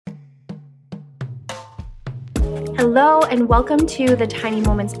Hello and welcome to the Tiny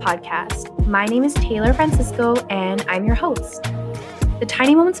Moments podcast. My name is Taylor Francisco and I'm your host. The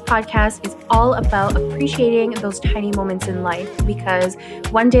Tiny Moments podcast is all about appreciating those tiny moments in life because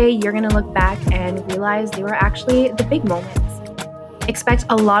one day you're going to look back and realize they were actually the big moments. Expect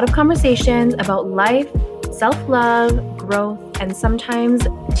a lot of conversations about life, self-love, growth, and sometimes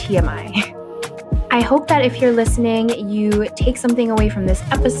TMI. I hope that if you're listening, you take something away from this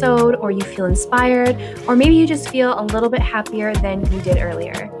episode, or you feel inspired, or maybe you just feel a little bit happier than you did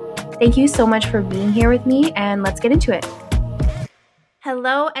earlier. Thank you so much for being here with me, and let's get into it.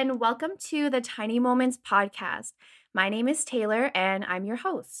 Hello, and welcome to the Tiny Moments podcast. My name is Taylor, and I'm your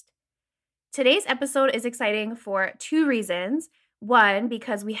host. Today's episode is exciting for two reasons. One,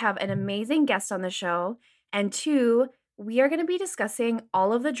 because we have an amazing guest on the show, and two, we are going to be discussing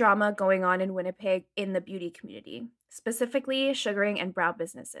all of the drama going on in Winnipeg in the beauty community, specifically sugaring and brow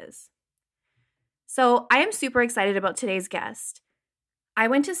businesses. So I am super excited about today's guest. I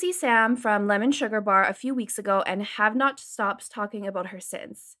went to see Sam from Lemon Sugar Bar a few weeks ago and have not stopped talking about her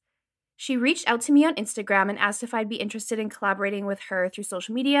since. She reached out to me on Instagram and asked if I'd be interested in collaborating with her through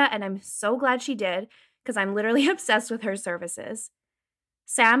social media, and I'm so glad she did because I'm literally obsessed with her services.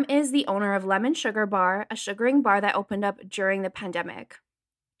 Sam is the owner of Lemon Sugar Bar, a sugaring bar that opened up during the pandemic.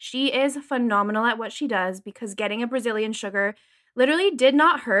 She is phenomenal at what she does because getting a Brazilian sugar literally did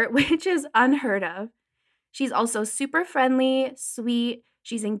not hurt, which is unheard of. She's also super friendly, sweet,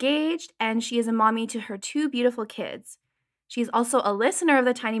 she's engaged, and she is a mommy to her two beautiful kids. She's also a listener of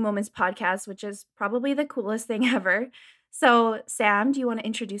the Tiny Moments podcast, which is probably the coolest thing ever. So, Sam, do you want to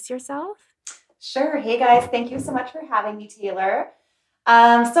introduce yourself? Sure. Hey, guys. Thank you so much for having me, Taylor.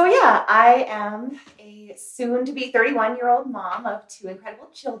 I am a soon-to-be 31-year-old mom of two incredible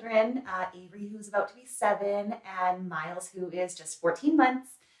children, Avery, who's about to be 7, and Miles, who is just 14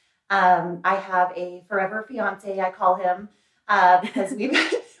 months. I have a forever fiance, I call him, because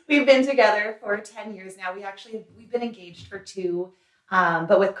we've been together for 10 years now. We've been engaged for 2,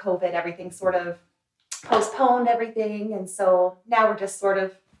 but with COVID, everything sort of postponed everything, and so now we're just sort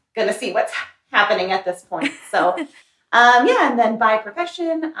of going to see what's happening at this point. So. And then by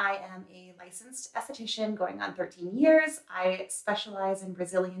profession, I am a licensed esthetician going on 13 years. I specialize in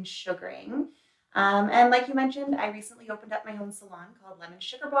Brazilian sugaring. And like you mentioned, I recently opened up my own salon called Lemon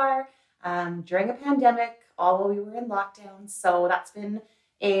Sugar Bar during a pandemic, all while we were in lockdown. So that's been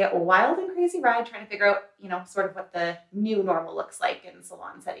a wild and crazy ride trying to figure out, sort of what the new normal looks like in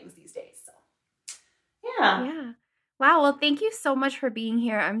salon settings these days. So, yeah. Yeah. Wow. Well, thank you so much for being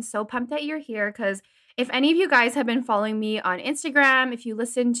here. I'm so pumped that you're here because if any of you guys have been following me on Instagram, if you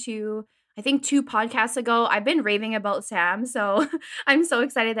listened to, I think 2 podcasts ago, I've been raving about Sam. So I'm so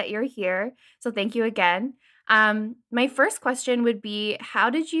excited that you're here. So thank you again. My first question would be, how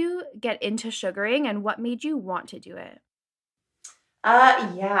did you get into sugaring and what made you want to do it?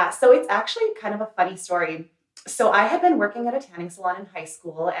 So it's actually kind of a funny story. So I had been working at a tanning salon in high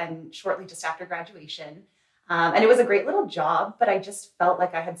school and shortly just after graduation. And it was a great little job, but I just felt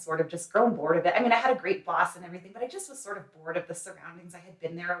like I had sort of just grown bored of it. I mean, I had a great boss and everything, but I just was sort of bored of the surroundings. I had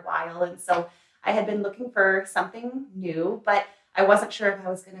been there a while. And so I had been looking for something new, but I wasn't sure if I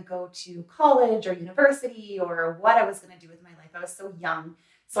was going to go to college or university or what I was going to do with my life. I was so young.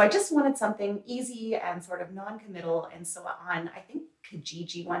 So I just wanted something easy and sort of non-committal. And so on, I think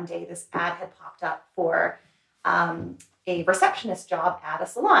Kijiji one day, this ad had popped up for a receptionist job at a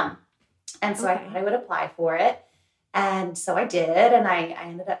salon. And so I thought I would apply for it. And so I did, and I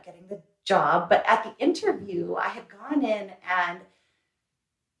ended up getting the job. But at the interview, I had gone in and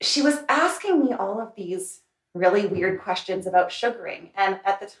she was asking me all of these really weird questions about sugaring. And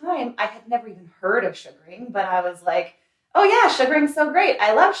at the time, I had never even heard of sugaring, but I was like, oh yeah, sugaring's so great.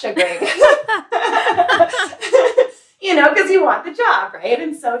 I love sugaring. Because you want the job, right?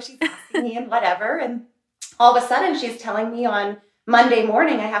 And so she's asking me and whatever. And all of a sudden, she's telling me on Monday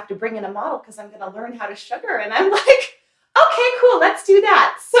morning, I have to bring in a model because I'm going to learn how to sugar. And I'm like, okay, cool, let's do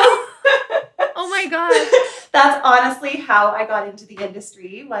that. So, oh my God. That's honestly how I got into the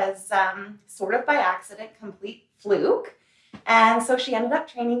industry, was sort of by accident, complete fluke. And so she ended up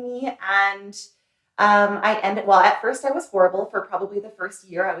training me, and at first I was horrible for probably the first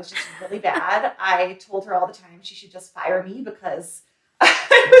year. I was just really bad. I told her all the time she should just fire me because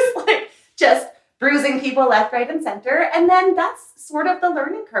I was like just bruising people left, right, and center. And then that's sort of the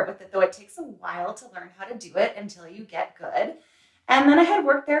learning curve with it, though. It takes a while to learn how to do it until you get good. And then I had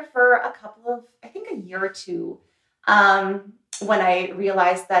worked there for a year or 2, when I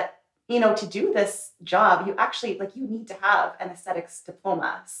realized that, to do this job, you need to have an aesthetics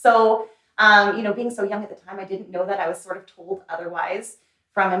diploma. So, being so young at the time, I didn't know that. I was sort of told otherwise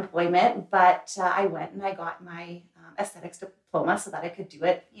from employment, but I went and I got my aesthetics diploma so that I could do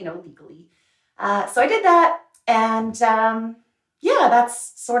it, legally. So I did that. And yeah,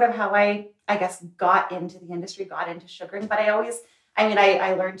 that's sort of how I guess, got into the industry, got into sugaring. But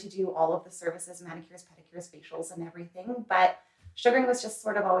I learned to do all of the services, manicures, pedicures, facials, and everything. But sugaring was just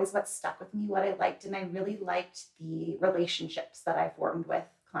sort of always what stuck with me, what I liked. And I really liked the relationships that I formed with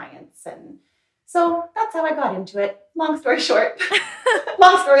clients. And so that's how I got into it. Long story short.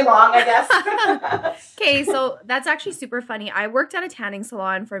 Long story long, I guess. Okay, so that's actually super funny. I worked at a tanning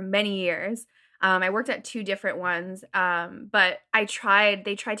salon for many years. I worked at 2 different ones, but they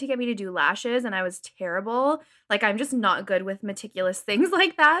tried to get me to do lashes and I was terrible. Like, I'm just not good with meticulous things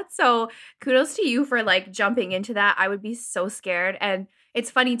like that. So kudos to you for like jumping into that. I would be so scared. And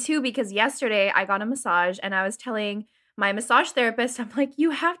it's funny too, because yesterday I got a massage and I was telling my massage therapist, I'm like,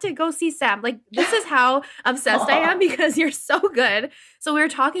 you have to go see Sam. Like, this is how obsessed I am because you're so good. So we were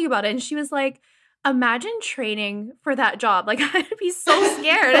talking about it and she was like, imagine training for that job. Like, I'd be so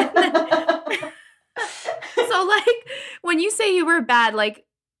scared. So, like, when you say you were bad, like,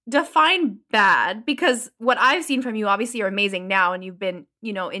 define bad, because what I've seen from you, obviously you're amazing now and you've been,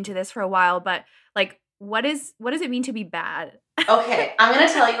 into this for a while, but like, what does it mean to be bad? Okay, I'm going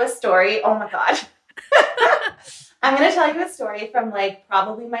to tell you a story. Oh my God. I'm going to tell you a story from like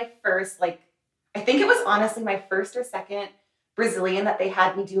probably my first, like, I think it was honestly my first or second Brazilian that they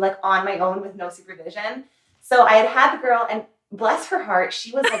had me do like on my own with no supervision. So I had the girl, and bless her heart,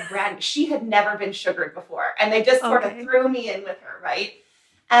 she was like she had never been sugared before. And they just sort of threw me in with her, right?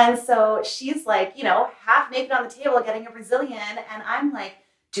 And so she's like, half naked on the table getting a Brazilian. And I'm like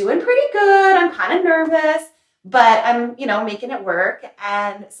doing pretty good. I'm kind of nervous, but I'm, making it work.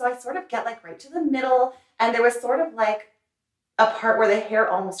 And so I sort of get like right to the middle. And there was sort of like a part where the hair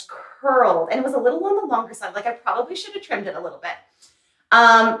almost curled. And it was a little on the longer side. Like I probably should have trimmed it a little bit.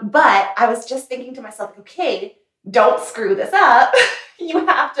 But I was just thinking to myself, okay, don't screw this up. You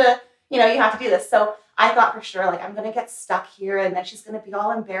have to do this. So I thought for sure, like, I'm going to get stuck here and then she's going to be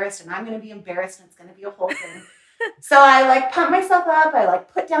all embarrassed and I'm going to be embarrassed and it's going to be a whole thing. So I like pumped myself up. I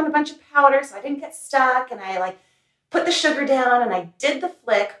like put down a bunch of powder so I didn't get stuck. And I like put the sugar down and I did the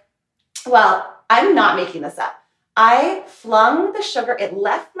flick. Well, I'm not making this up. I flung the sugar. It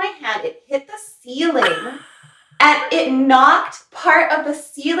left my hand. It hit the ceiling and it knocked part of the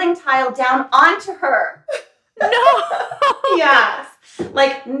ceiling tile down onto her. No. Yes.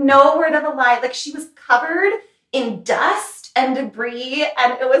 Like, no word of a lie. Like, she was covered in dust and debris,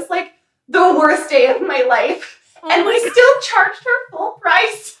 and it was like the worst day of my life. Oh, and we still charged her full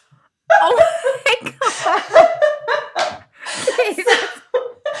price. Oh my God. So,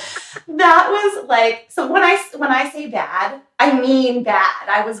 that was like, so when I say bad, I mean bad.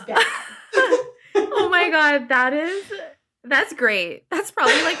 I was bad. Oh my God, that's great. That's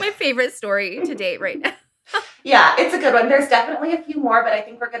probably like my favorite story to date right now. Yeah, it's a good one. There's definitely a few more, but I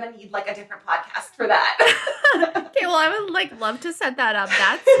think we're going to need like a different podcast for that. Okay, well, I would like love to set that up.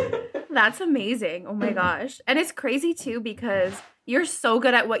 That's amazing. Oh my gosh. And it's crazy too because you're so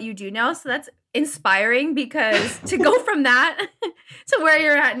good at what you do now. So that's inspiring because to go from that to where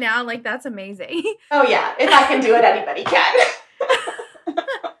you're at now, like that's amazing. Oh yeah, if I can do it, anybody can.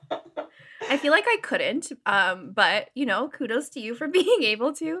 I feel like I couldn't, but kudos to you for being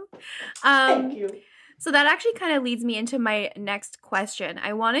able to. Thank you. So that actually kind of leads me into my next question.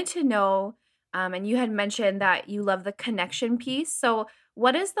 I wanted to know, and you had mentioned that you love the connection piece. So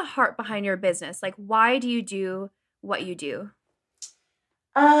what is the heart behind your business? Like, why do you do what you do?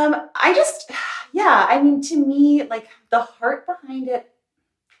 To me, like the heart behind it,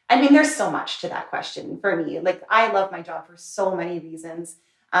 there's so much to that question for me. Like, I love my job for so many reasons.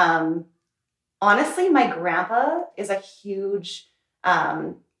 Honestly, my grandpa is a huge,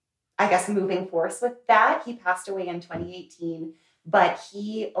 moving force with that. He passed away in 2018, but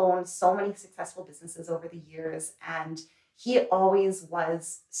he owned so many successful businesses over the years. And he always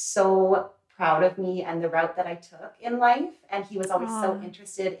was so proud of me and the route that I took in life. And he was always so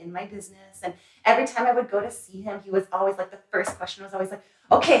interested in my business. And every time I would go to see him, he was always like, the first question was always like,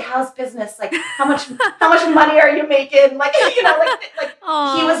 okay, how's business? Like, how much money are you making? Like, he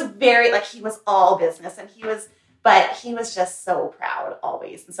was very, like, he was all business and but he was just so proud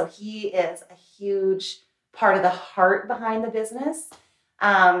always. And so he is a huge part of the heart behind the business.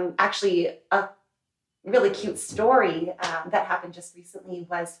 Actually, a really cute story that happened just recently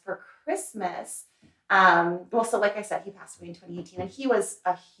was for Christmas. So like I said, he passed away in 2018 and he was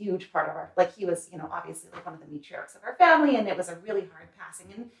a huge part of he was, obviously like one of the matriarchs of our family, and it was a really hard passing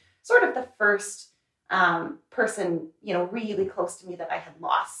and sort of the first person, really close to me that I had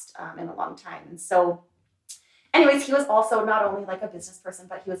lost in a long time. And so anyways, he was also not only like a business person,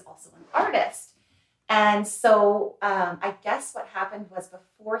 but he was also an artist. And so I guess what happened was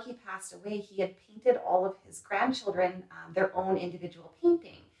before he passed away, he had painted all of his grandchildren their own individual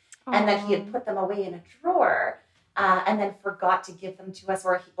painting. Aww. And then he had put them away in a drawer and then forgot to give them to us,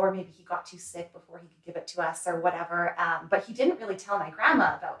 or maybe he got too sick before he could give it to us or whatever. But he didn't really tell my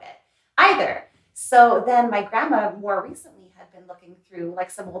grandma about it either. So then my grandma more recently had been looking through like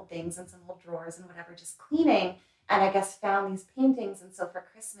some old things and some old drawers and whatever, just cleaning. And I guess found these paintings. And so for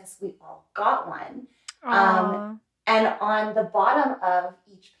Christmas, we all got one. And on the bottom of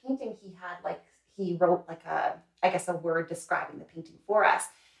each painting, he wrote like a word describing the painting for us.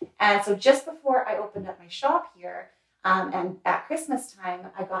 And so just before I opened up my shop here, and at Christmas time,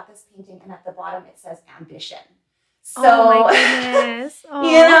 I got this painting, and at the bottom it says ambition. So, oh my goodness.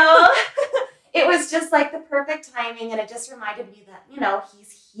 You know, it was just like the perfect timing, and it just reminded me that, you know,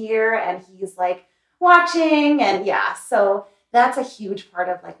 he's here and he's like watching, and yeah, so that's a huge part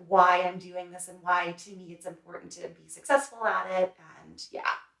of like why I'm doing this and why to me it's important to be successful at it. And yeah.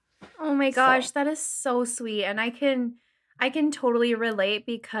 Oh my gosh, that is so sweet. And I can totally relate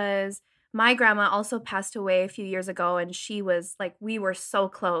because my grandma also passed away a few years ago, and she was like, we were so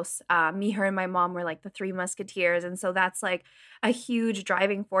close. Me, her, and my mom were like the three musketeers. And so that's like a huge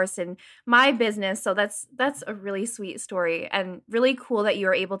driving force in my business. So that's a really sweet story and really cool that you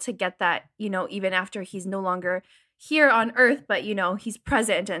were able to get that, you know, even after he's no longer here on earth, but you know, he's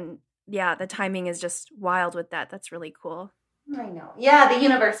present. And yeah, the timing is just wild with that. That's really cool. I know. Yeah, the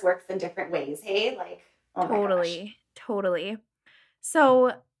universe works in different ways. Hey, like, oh my gosh. Totally.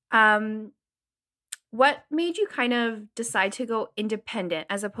 So, what made you kind of decide to go independent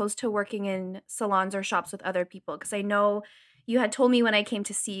as opposed to working in salons or shops with other people? Because I know you had told me when I came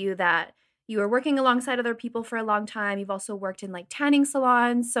to see you that you were working alongside other people for a long time. You've also worked in like tanning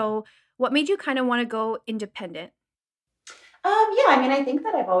salons. So, what made you kind of want to go independent? Yeah, I mean, I think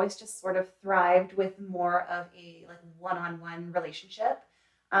that I've always just sort of thrived with more of a like one-on-one relationship.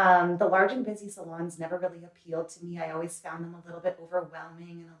 The large and busy salons never really appealed to me. I always found them a little bit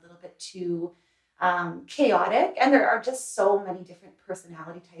overwhelming and a little bit too chaotic. And there are just so many different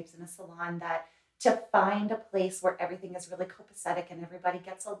personality types in a salon that to find a place where everything is really copacetic and everybody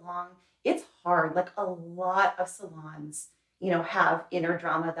gets along, it's hard. Like a lot of salons, you know, have inner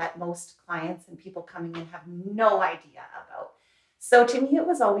drama that most clients and people coming in have no idea about. So to me, it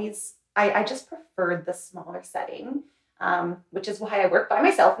was always, I just preferred the smaller setting, which is why I work by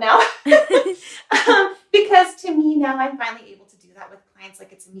myself now. Because to me now, I'm finally able to do that with clients.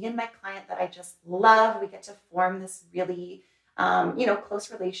 Like it's me and my client that I just love. We get to form this really,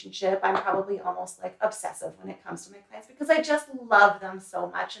 close relationship. I'm probably almost like obsessive when it comes to my clients because I just love them so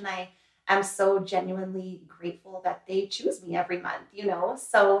much. And I'm so genuinely grateful that they choose me every month, you know?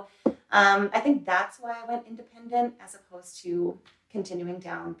 So I think that's why I went independent as opposed to continuing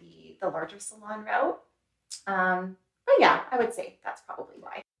down the larger salon route. But yeah, I would say that's probably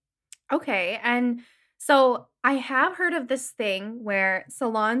why. Okay. And so I have heard of this thing where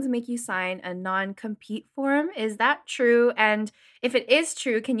salons make you sign a non-compete form. Is that true? And if it is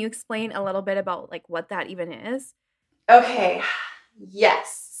true, can you explain a little bit about like what that even is? Okay.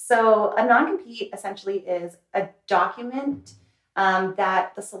 Yes. So a non-compete essentially is a document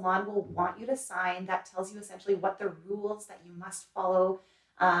that the salon will want you to sign that tells you essentially what the rules that you must follow,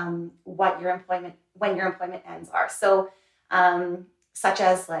 when your employment ends are. So such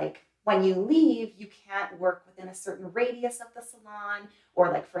as like when you leave, you can't work within a certain radius of the salon or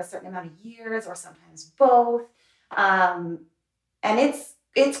like for a certain amount of years or sometimes both. And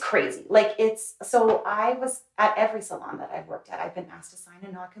it's crazy. Like so I was at every salon that I've worked at, I've been asked to sign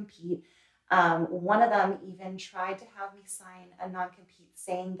a non-compete. One of them even tried to have me sign a non-compete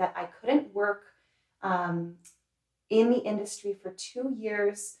saying that I couldn't work in the industry for 2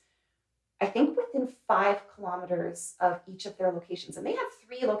 years, I think within 5 kilometers of each of their locations. And they have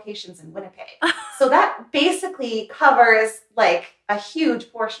 3 locations in Winnipeg. So that basically covers like a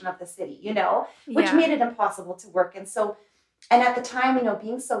huge portion of the city, you know, which made it impossible to work. And at the time, you know,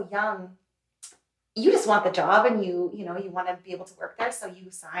 being so young, you just want the job and you want to be able to work there. So you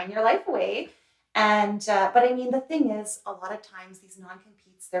sign your life away. And, but I mean, the thing is, a lot of times these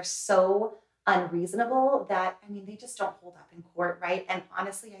non-competes, they're so unreasonable that, I mean, they just don't hold up in court, right? And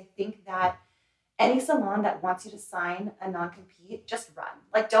honestly, I think that any salon that wants you to sign a non-compete, just run.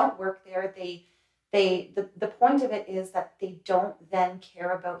 Like, don't work there. The point of it is that they don't then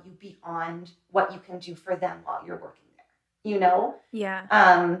care about you beyond what you can do for them while you're working there, you know?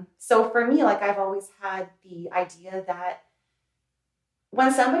 Yeah. So for me, like, I've always had the idea that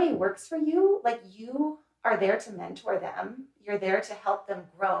when somebody works for you, like, you are there to mentor them. You're there to help them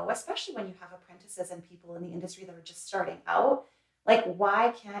grow, especially when you have apprentices and people in the industry that are just starting out. Like, why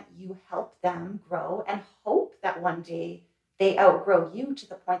can't you help them grow and hope that one day they outgrow you to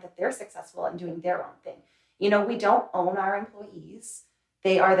the point that they're successful and doing their own thing? You know, we don't own our employees.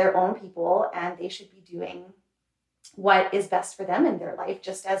 They are their own people, and they should be doing what is best for them in their life,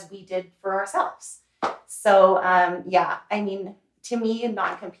 just as we did for ourselves. So, yeah, I mean, to me,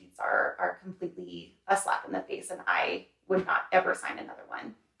 non-competes are completely a slap in the face, and I would not ever sign another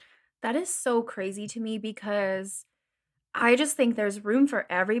one. That is so crazy to me because I just think there's room for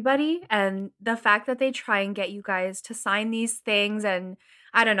everybody. And the fact that they try and get you guys to sign these things, and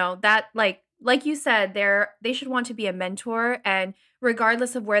I don't know, that like you said, they should want to be a mentor, and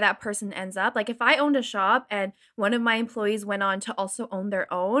regardless of where that person ends up, like if I owned a shop and one of my employees went on to also own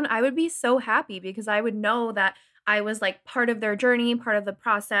their own, I would be so happy because I would know that I was like part of their journey, part of the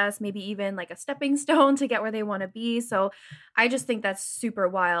process, maybe even like a stepping stone to get where they want to be. So I just think that's super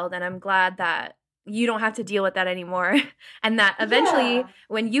wild. And I'm glad that you don't have to deal with that anymore. And that eventually, Yeah.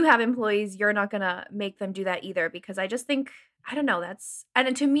 when you have employees, you're not going to make them do that either. Because I just think, I don't know,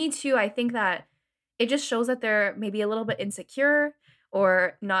 and to me too, I think that it just shows that they're maybe a little bit insecure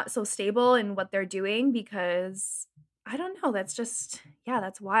or not so stable in what they're doing because I don't know, that's just, yeah,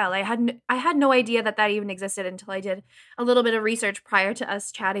 that's wild. I had no idea that that even existed until I did a little bit of research prior to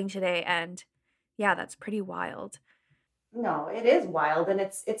us chatting today, and yeah, that's pretty wild. No, it is wild, and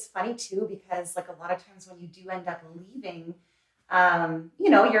it's funny too because like a lot of times when you do end up leaving, you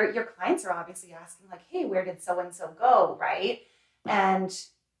know, your clients are obviously asking like, hey, where did so and so go, right? And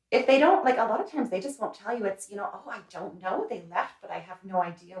if they don't, like a lot of times they just won't tell you. It's, you know, oh, I don't know, they left, but I have no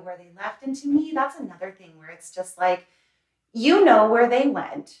idea where they left. And to me, that's another thing where it's just like, you know where they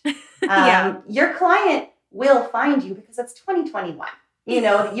went. Yeah. Your client will find you because it's 2021. You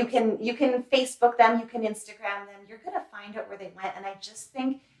know, you can Facebook them, you can Instagram them. You're gonna find out where they went. And I just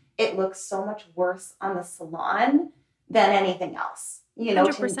think it looks so much worse on the salon than anything else. You know,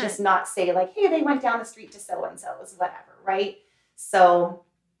 to 100%. just not say like, hey, they went down the street to so and so's, whatever, right? So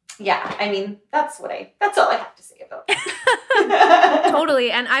yeah, I mean, that's all I have to say about that. Totally.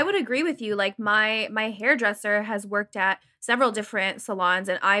 And I would agree with you. Like my hairdresser has worked at several different salons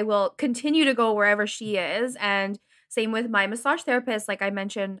and I will continue to go wherever she is. And same with my massage therapist. Like I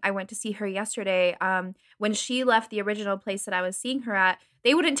mentioned, I went to see her yesterday. When she left the original place that I was seeing her at,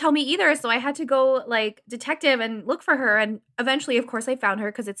 they wouldn't tell me either. So I had to go like detective and look for her. And eventually, of course, I found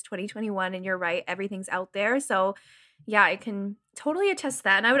her because it's 2021 and you're right, everything's out there. So yeah, I can totally attest to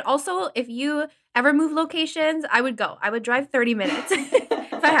that. And I would also, if you ever move locations, I would go. I would drive 30 minutes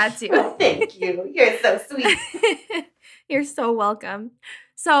if I had to. Well, thank you. You're so sweet. You're so welcome.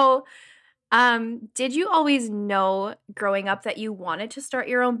 So, did you always know growing up that you wanted to start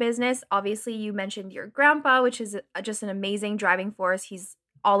your own business? Obviously, you mentioned your grandpa, which is just an amazing driving force. He's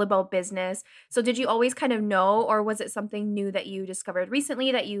all about business. So, did you always kind of know, or was it something new that you discovered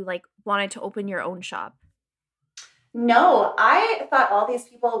recently that you like wanted to open your own shop? No, I thought all these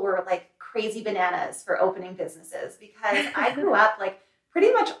people were like crazy bananas for opening businesses because I grew up like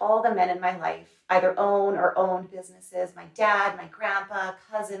pretty much all the men in my life either own or owned businesses. My dad, my grandpa,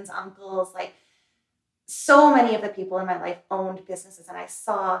 cousins, uncles, like so many of the people in my life owned businesses. And I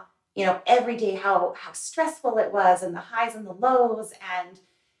saw, you know, every day how stressful it was and the highs and the lows. And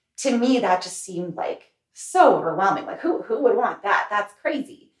to me, that just seemed like so overwhelming. Like who would want that? That's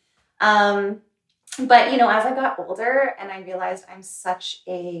crazy. But, you know, as I got older and I realized I'm such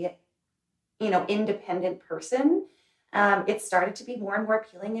a, you know, independent person, it started to be more and more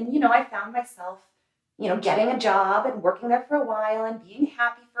appealing. And, you know, I found myself, you know, getting a job and working there for a while and being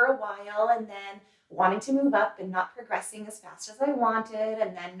happy for a while and then wanting to move up and not progressing as fast as I wanted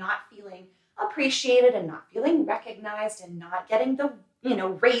and then not feeling appreciated and not feeling recognized and not getting the, you know,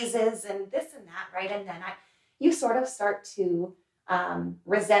 raises and this and that, right? And then you sort of start to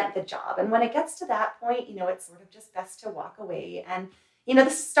resent the job. And when it gets to that point, you know, it's sort of just best to walk away. And, you know,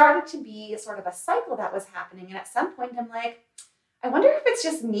 this started to be sort of a cycle that was happening. And at some point, I'm like, I wonder if it's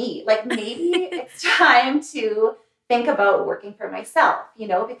just me. Like maybe it's time to think about working for myself, you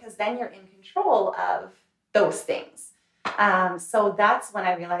know, because then you're in control of those things. So that's when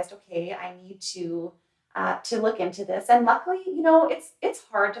I realized, okay, I need to look into this. And luckily, you know, it's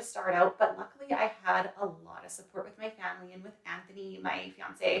hard to start out, but luckily I had a lot of support with my family and with Anthony, my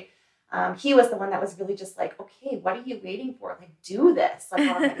fiance. He was the one that was really just like, okay, what are you waiting for? Like, do this. Like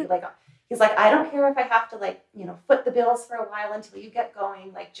already, like he's like, I don't care if I have to like, you know, foot the bills for a while until you get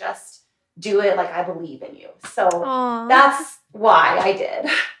going. Like, just do it. Like, I believe in you. So Aw. that's why I did.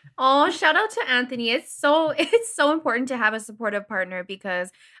 Oh, shout out to Anthony. It's so important to have a supportive partner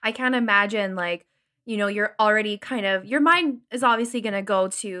because I can't imagine like, you're already kind of, your mind is obviously going to go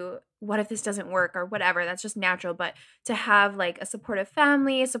to, what if this doesn't work or whatever? That's just natural. But to have like a supportive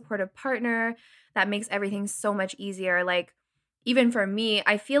family, a supportive partner, that makes everything so much easier. Like, even for me,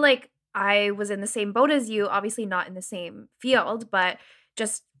 I feel like I was in the same boat as you, obviously not in the same field, but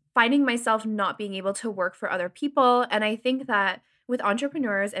just finding myself not being able to work for other people. And I think that with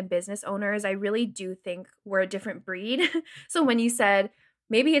entrepreneurs and business owners, I really do think we're a different breed. So when you said,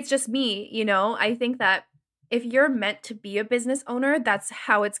 maybe it's just me, I think that if you're meant to be a business owner, that's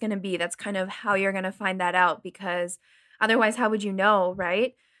how it's going to be. That's kind of how you're going to find that out, because otherwise, how would you know,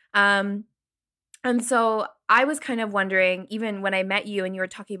 right? And so I was kind of wondering, even when I met you and you were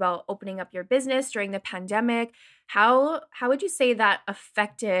talking about opening up your business during the pandemic, how would you say that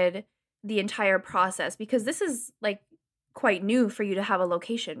affected the entire process? Because this is like quite new for you to have a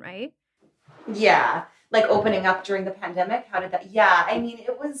location, right? Yeah. Like opening up during the pandemic. How did that? Yeah. I mean,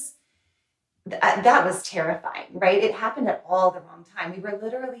 that was terrifying, right? It happened at all the wrong time. We were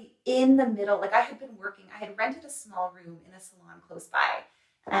literally in the middle. Like I had rented a small room in a salon close by,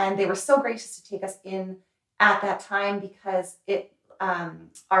 and they were so gracious to take us in at that time because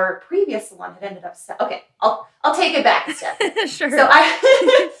our previous salon had ended up. Okay, I'll take it back a step. Sure. So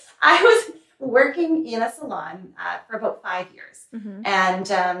I was working in a salon for about 5 years,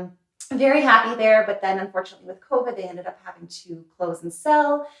 and very happy there. But then, unfortunately, with COVID, they ended up having to close and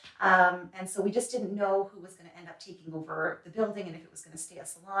sell, and so we just didn't know who was going to end up taking over the building and if it was going to stay a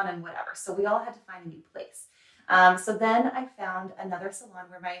salon and whatever. So we all had to find a new place. So then I found another salon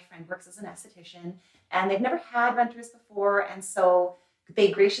where my friend works as an esthetician, and they've never had renters before. And so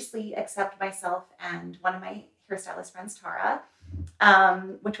they graciously accept myself and one of my hairstylist friends, Tara,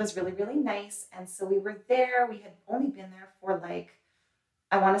 which was really, really nice. And so we were there. We had only been there for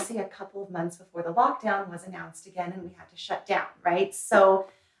I want to say a couple of months before the lockdown was announced again, and we had to shut down, right? So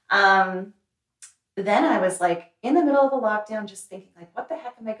then I was like in the middle of the lockdown, just thinking like, what the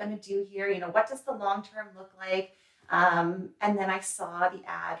heck am I going to do here? What does the long term look like? And then I saw the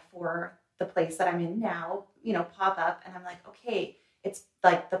ad for the place that I'm in now, pop up, and I'm like, okay, it's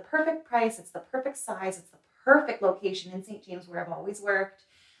like the perfect price. It's the perfect size. It's the perfect location in St. James where I've always worked.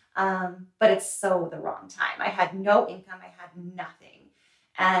 But it's so the wrong time. I had no income. I had nothing.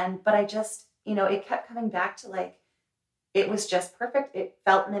 But I just, it kept coming back to like, it was just perfect. It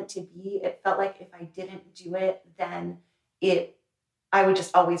felt meant to be. It felt like if I didn't do it, then I would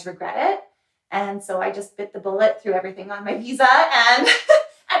just always regret it. And so I just bit the bullet, threw everything on my visa, and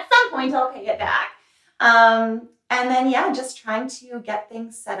at some point I'll pay it back. And then, yeah, just trying to get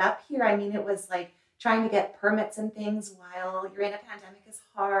things set up here. I mean, it was like trying to get permits and things while you're in a pandemic is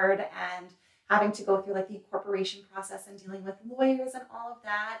hard, and having to go through like the incorporation process and dealing with lawyers and all of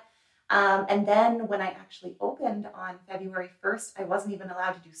that. And then when I actually opened on February 1st, I wasn't even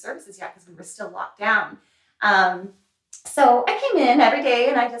allowed to do services yet because we were still locked down. So I came in every day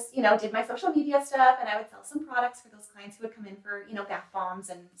and I just, did my social media stuff, and I would sell some products for those clients who would come in for, bath bombs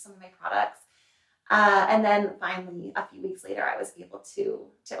and some of my products. And then finally, a few weeks later, I was able to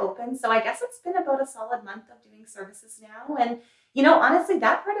open. So I guess it's been about a solid month of doing services now. And, honestly,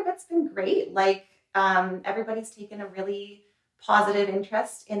 that part of it's been great. Like, everybody's taken a really positive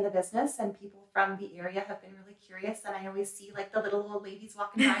interest in the business, and people from the area have been really curious. And I always see like the little old ladies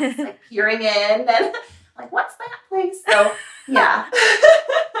walking by, just, like peering in, and like, what's that place? So yeah,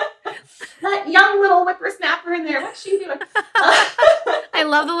 that young little whippersnapper in there, what's she doing? I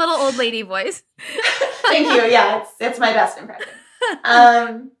love the little old lady voice. Thank you. Yeah, it's my best impression.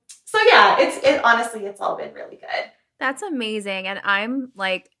 So yeah, it honestly, it's all been really good. That's amazing, and I'm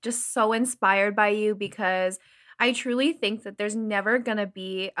like just so inspired by you, because I truly think that there's never going to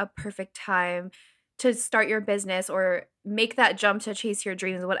be a perfect time to start your business or make that jump to chase your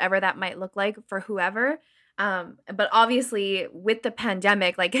dreams, whatever that might look like for whoever. But obviously with the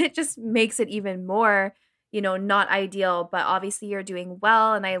pandemic, like it just makes it even more, not ideal, but obviously you're doing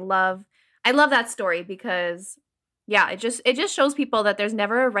well. And I love that story, because yeah, it just shows people that there's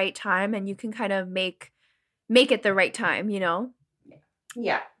never a right time, and you can kind of make it the right time,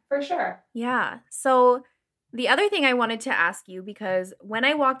 Yeah, for sure. Yeah. So the other thing I wanted to ask you, because when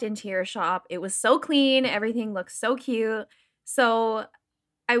I walked into your shop, it was so clean, everything looked so cute. So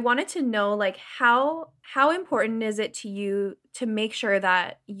I wanted to know, like, how important is it to you to make sure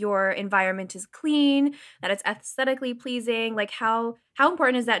that your environment is clean, that it's aesthetically pleasing? Like, how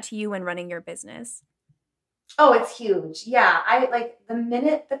important is that to you when running your business? Oh, it's huge. Yeah. I like the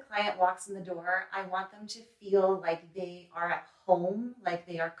minute the client walks in the door, I want them to feel like they are at home, like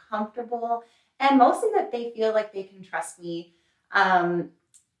they are comfortable, and mostly that they feel like they can trust me.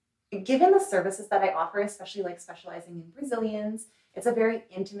 given the services that I offer, especially like specializing in Brazilians, it's a very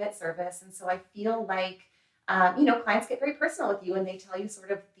intimate service. And so I feel like, clients get very personal with you and they tell you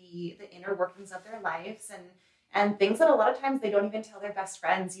sort of the inner workings of their lives and things that a lot of times they don't even tell their best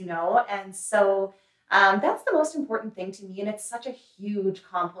friends, And so that's the most important thing to me. And it's such a huge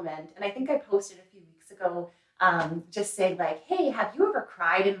compliment. And I think I posted a few weeks ago, just saying like, hey, have you ever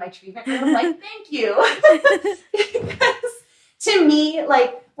cried in my treatment room? Like, thank you. Because to me,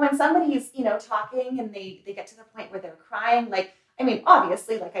 like when somebody's, talking and they get to the point where they're crying, like, I mean,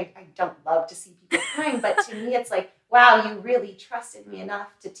 obviously, like I don't love to see people crying, but to me, it's like, wow, you really trusted me enough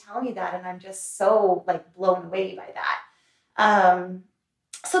to tell me that. And I'm just so like blown away by that.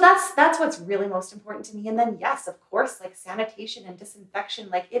 So that's what's really most important to me. And then, yes, of course, like sanitation and disinfection,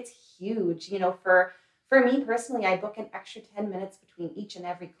 like it's huge, for me personally, I book an extra 10 minutes between each and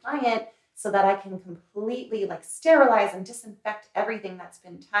every client so that I can completely like sterilize and disinfect everything that's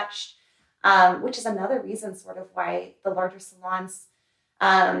been touched, which is another reason sort of why the larger salons,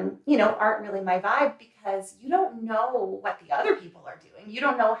 aren't really my vibe, because you don't know what the other people are doing. You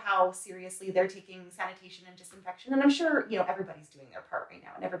don't know how seriously they're taking sanitation and disinfection. And I'm sure, everybody's doing their part right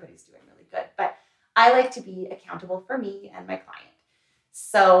now and everybody's doing really good. But I like to be accountable for me and my client.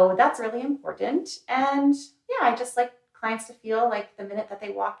 So that's really important. And yeah, I just like clients to feel like the minute that they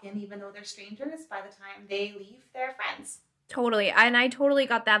walk in, even though they're strangers, by the time they leave, they're friends. Totally. And I totally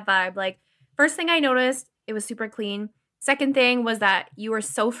got that vibe. Like, first thing I noticed, it was super clean. Second thing was that you were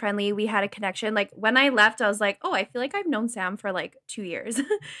so friendly. We had a connection. Like when I left, I was like, oh, I feel like I've known Sam for like 2 years,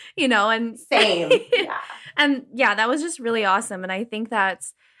 and same. Yeah. And yeah, that was just really awesome. And I think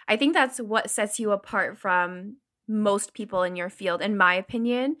that's what sets you apart from most people in your field, in my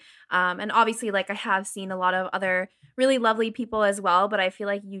opinion. And obviously, like I have seen a lot of other really lovely people as well, but I feel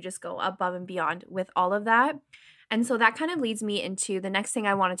like you just go above and beyond with all of that. And so that kind of leads me into the next thing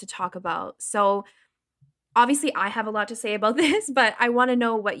I wanted to talk about. So obviously, I have a lot to say about this, but I want to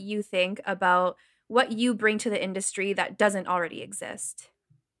know what you think about what you bring to the industry that doesn't already exist.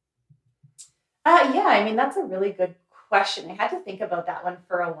 Yeah, I mean, that's a really good question. I had to think about that one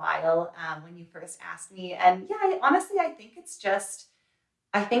for a while when you first asked me. And yeah, honestly, I think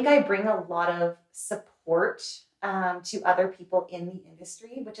I bring a lot of support to other people in the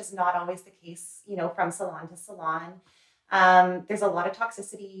industry, which is not always the case, from salon to salon. There's a lot of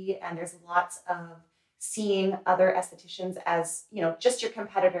toxicity and there's lots of seeing other estheticians as, just your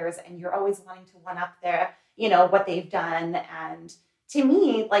competitors, and you're always wanting to one up their, what they've done. And to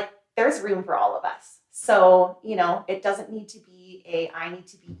me, like, there's room for all of us. So, it doesn't need to be I need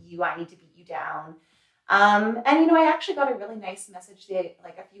to beat you, I need to beat you down. And, I actually got a really nice message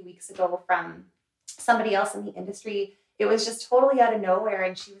like a few weeks ago from somebody else in the industry. It was just totally out of nowhere.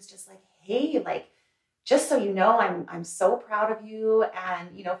 And she was just like, hey, like, just so you know, I'm so proud of you and,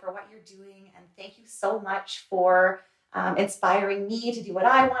 for what you're doing. And thank you so much for inspiring me to do what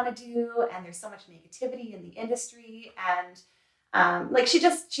I want to do. And there's so much negativity in the industry. And like, she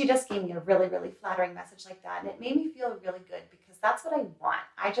just gave me a really, really flattering message like that. And it made me feel really good, because that's what I want.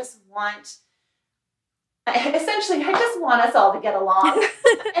 Essentially, I just want us all to get along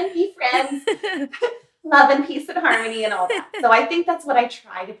and be friends, love and peace and harmony and all that. So I think that's what I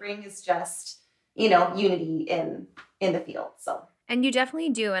try to bring, is just, unity in the field. So. And you definitely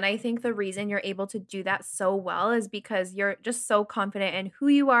do. And I think the reason you're able to do that so well is because you're just so confident in who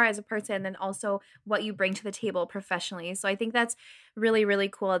you are as a person, and then also what you bring to the table professionally. So I think that's really, really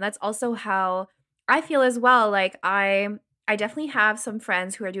cool. And that's also how I feel as well. Like I definitely have some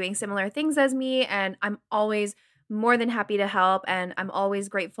friends who are doing similar things as me, and I'm always more than happy to help. And I'm always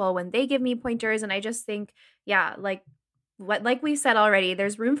grateful when they give me pointers. And I just think, yeah, like we said already,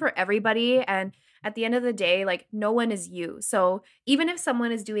 there's room for everybody. And at the end of the day, like, no one is you. So even if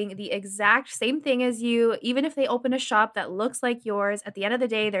someone is doing the exact same thing as you, even if they open a shop that looks like yours, at the end of the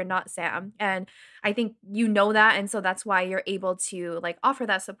day, they're not Sam. And I think you know that. And so that's why you're able to like offer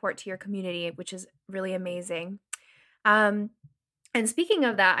that support to your community, which is really amazing. And speaking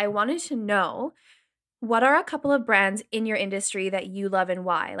of that, I wanted to know, what are a couple of brands in your industry that you love and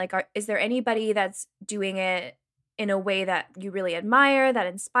why? Like, is there anybody that's doing it in a way that you really admire, that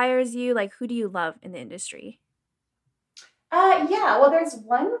inspires you? Like, who do you love in the industry? Yeah, well, there's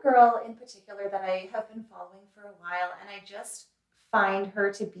one girl in particular that I have been following for a while, and I just find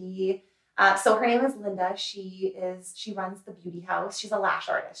her to be, so her name is Linda. She runs the Beauty House. She's a lash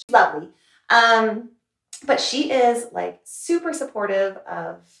artist. She's lovely. But she is like super supportive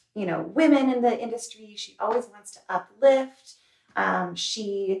of, women in the industry. She always wants to uplift.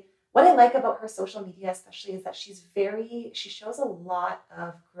 What I like about her social media especially is that she shows a lot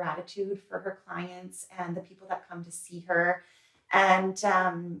of gratitude for her clients and the people that come to see her. And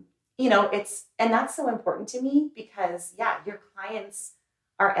and that's so important to me because, yeah, your clients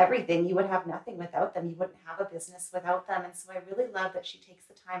are everything. You would have nothing without them. You wouldn't have a business without them. And so I really love that she takes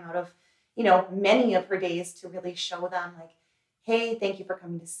the time out of, many of her days to really show them like, hey, thank you for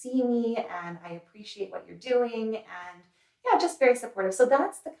coming to see me. And I appreciate what you're doing. And yeah, just very supportive. So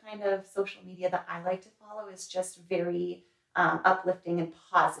that's the kind of social media that I like to follow, is just very uplifting and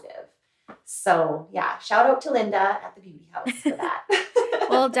positive. So yeah, shout out to Linda at the Beauty House for that.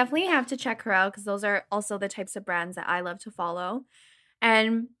 Well, definitely have to check her out because those are also the types of brands that I love to follow.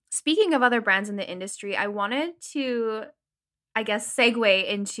 And speaking of other brands in the industry, I wanted to, I guess, segue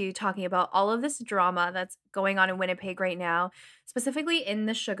into talking about all of this drama that's going on in Winnipeg right now, specifically in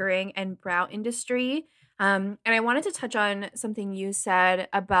the sugaring and brow industry. And I wanted to touch on something you said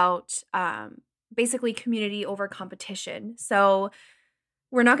about basically community over competition. So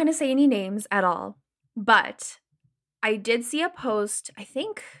we're not going to say any names at all, but I did see a post, I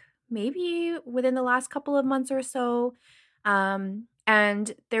think maybe within the last couple of months or so.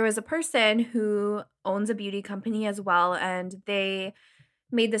 And there was a person who owns a beauty company as well. And they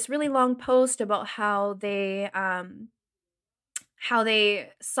made this really long post about how they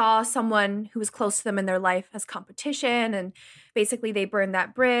saw someone who was close to them in their life as competition. And basically they burned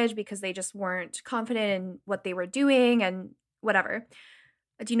that bridge because they just weren't confident in what they were doing and whatever.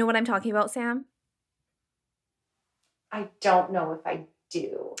 Do you know what I'm talking about, Sam? I don't know if I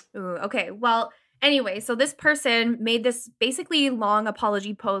do. Ooh, okay. Well, anyway, so this person made this basically long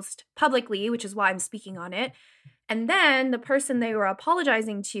apology post publicly, which is why I'm speaking on it. And then the person they were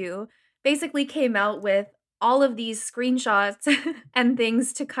apologizing to basically came out with all of these screenshots and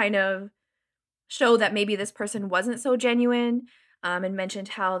things to kind of show that maybe this person wasn't so genuine, and mentioned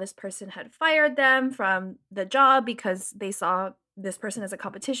how this person had fired them from the job because they saw this person as a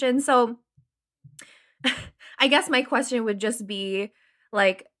competition. So I guess my question would just be,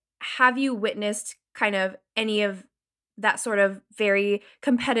 like, have you witnessed kind of any of that sort of very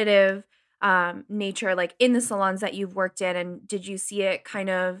competitive nature, like in the salons that you've worked in? And did you see it kind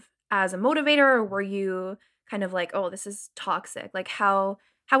of as a motivator, or were you kind of like, oh, this is toxic? Like, how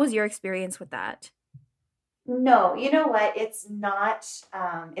was your experience with that? No, you know what? It's not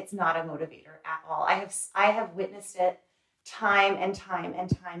a motivator at all. I have witnessed it time and time and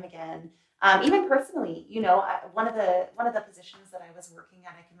time again. Even personally, one of the positions that I was working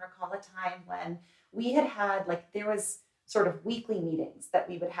at, I can recall a time when we had like, there was sort of weekly meetings that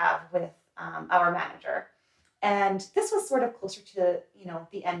we would have with our manager. And this was sort of closer to,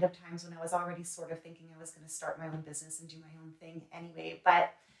 the end of times when I was already sort of thinking I was going to start my own business and do my own thing anyway.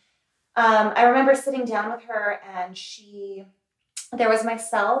 But I remember sitting down with her, and there was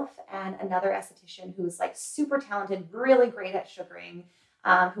myself and another esthetician who was like super talented, really great at sugaring,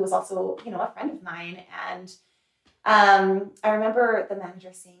 who was also, a friend of mine. And I remember the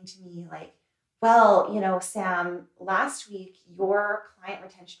manager saying to me like, well, Sam, last week your client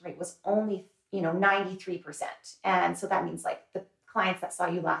retention rate was only, 93%. And so that means like the clients that saw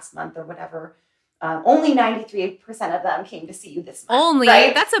you last month or whatever, only 93% of them came to see you this month. Only?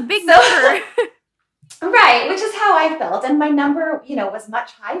 Right? That's a big number. Right, which is how I felt. And my number, was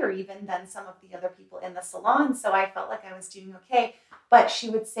much higher even than some of the other people in the salon. So I felt like I was doing okay. But she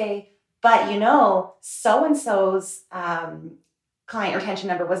would say, but so-and-so's client retention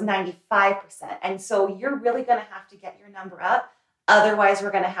number was 95%. And so you're really going to have to get your number up. Otherwise,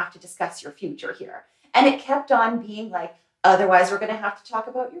 we're going to have to discuss your future here. And it kept on being like, otherwise, we're going to have to talk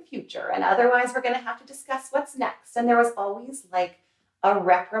about your future. And otherwise, we're going to have to discuss what's next. And there was always like a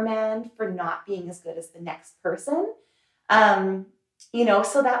reprimand for not being as good as the next person.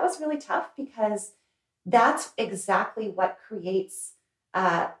 So that was really tough because that's exactly what creates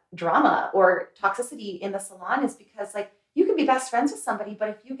drama or toxicity in the salon, is because like you can be best friends with somebody, but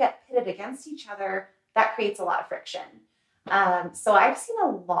if you get pitted against each other, that creates a lot of friction. So I've seen a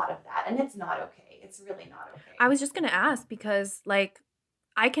lot of that, and it's not okay. It's really not okay. I was just going to ask because, like,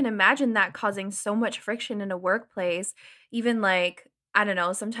 I can imagine that causing so much friction in a workplace. Even like, I don't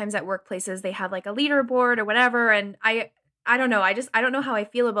know, sometimes at workplaces they have like a leaderboard or whatever, and I don't know. I don't know how I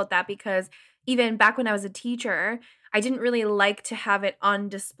feel about that, because even back when I was a teacher, I didn't really like to have it on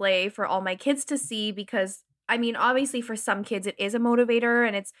display for all my kids to see, because I mean, obviously for some kids it is a motivator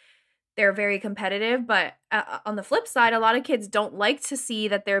and they're very competitive, but on the flip side, a lot of kids don't like to see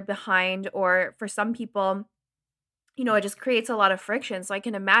that they're behind, or for some people, it just creates a lot of friction. So I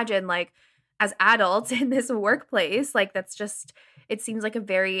can imagine, like, as adults in this workplace, like, it seems like a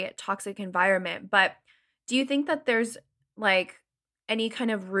very toxic environment. But do you think that there's like any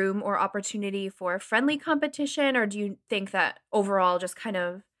kind of room or opportunity for friendly competition, or do you think that overall just kind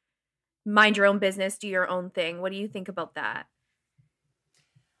of mind your own business, do your own thing? What do you think about that?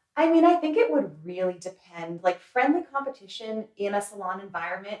 I mean, I think it would really depend. Like, friendly competition in a salon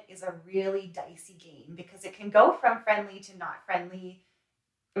environment is a really dicey game because it can go from friendly to not friendly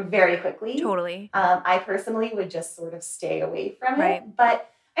very quickly. Totally. I personally would just sort of stay away from Right. it. But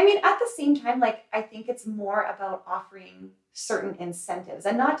I mean, at the same time, like, I think it's more about offering certain incentives,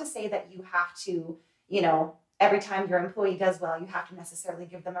 and not to say that you have to, every time your employee does well, you have to necessarily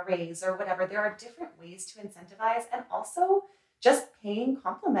give them a raise or whatever. There are different ways to incentivize, and also just paying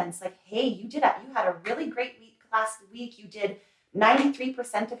compliments. Like, hey, you had a really great week last week. You did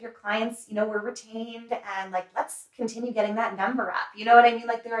 93% of your clients, were retained, and like, let's continue getting that number up. You know what I mean?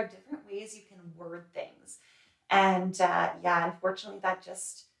 Like, there are different ways you can word things. And unfortunately, that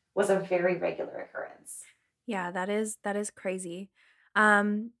just was a very regular occurrence. Yeah, that is crazy.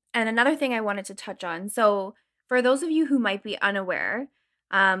 And another thing I wanted to touch on. So, for those of you who might be unaware,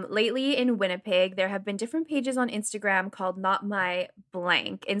 lately in Winnipeg, there have been different pages on Instagram called Not My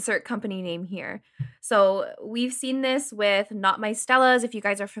Blank, insert company name here. So, we've seen this with Not My Stella's, if you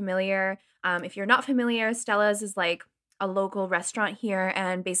guys are familiar. If you're not familiar, Stella's is like a local restaurant here.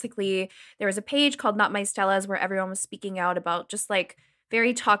 And basically, there was a page called Not My Stella's where everyone was speaking out about just like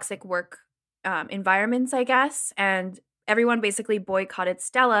very toxic work environments, I guess. And everyone basically boycotted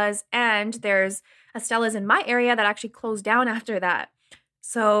Stella's. And there's a Stella's in my area that actually closed down after that.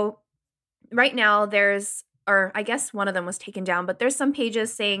 So right now or I guess one of them was taken down, but there's some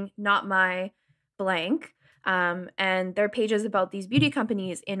pages saying Not My Blank. And there are pages about these beauty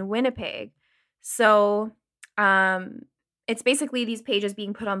companies in Winnipeg. So it's basically these pages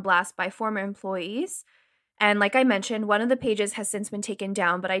being put on blast by former employees. And like I mentioned, one of the pages has since been taken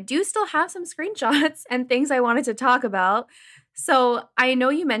down, but I do still have some screenshots and things I wanted to talk about. So I know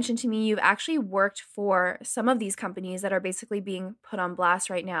you mentioned to me you've actually worked for some of these companies that are basically being put on blast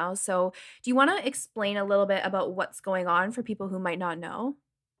right now. So do you want to explain a little bit about what's going on for people who might not know?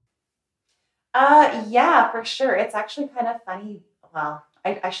 Yeah, for sure. It's actually kind of funny. Well,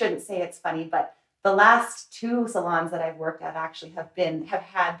 I shouldn't say it's funny, but the last two salons that I've worked at actually have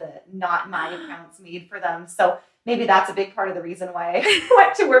had the Not My accounts made for them. So maybe that's a big part of the reason why I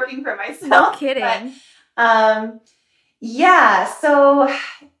went to working for myself. No kidding. But, yeah. So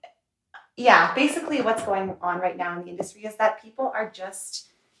yeah, basically what's going on right now in the industry is that people are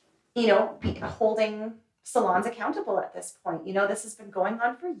just, holding salons accountable at this point. This has been going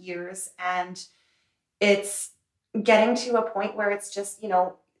on for years, and it's getting to a point where it's just,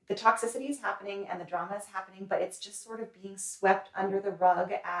 the toxicity is happening and the drama is happening, but it's just sort of being swept under the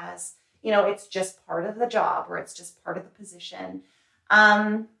rug as, it's just part of the job, or it's just part of the position.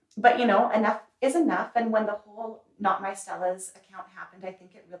 But, enough is enough. And when the whole Not My Stella's account happened, I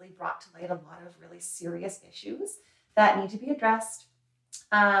think it really brought to light a lot of really serious issues that need to be addressed.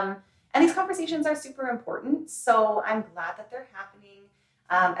 And these conversations are super important. So I'm glad that they're happening,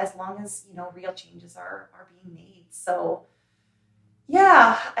 as long as, real changes are being made. So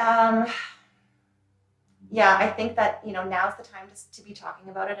yeah, I think that, now's the time to be talking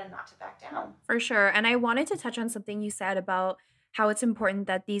about it and not to back down. For sure. And I wanted to touch on something you said about how it's important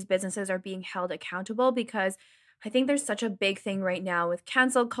that these businesses are being held accountable, because I think there's such a big thing right now with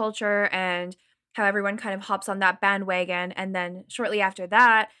cancel culture and how everyone kind of hops on that bandwagon. And then shortly after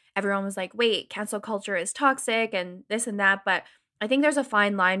that, everyone was like, wait, cancel culture is toxic and this and that. But I think there's a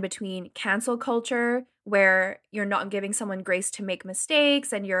fine line between cancel culture, where you're not giving someone grace to make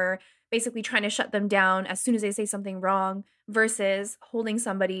mistakes and you're basically trying to shut them down as soon as they say something wrong, versus holding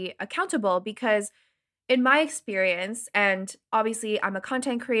somebody accountable. Because in my experience, and obviously I'm a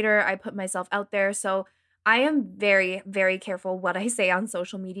content creator, I put myself out there. So I am very, very careful what I say on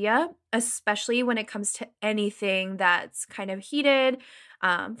social media, especially when it comes to anything that's kind of heated.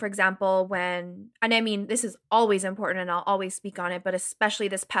 For example, and I mean, this is always important and I'll always speak on it, but especially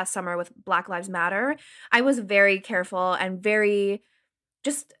this past summer with Black Lives Matter, I was very careful and very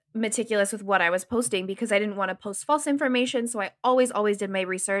just meticulous with what I was posting, because I didn't want to post false information. So I always did my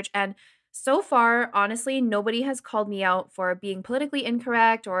research. And so far, honestly, nobody has called me out for being politically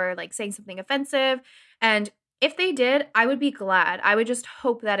incorrect or like saying something offensive. And if they did, I would be glad. I would just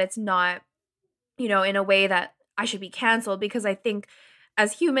hope that it's not, in a way that I should be canceled, because I think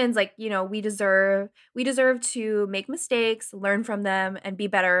as humans, like, we deserve to make mistakes, learn from them, and be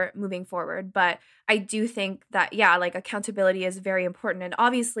better moving forward. But I do think that, yeah, like, accountability is very important. And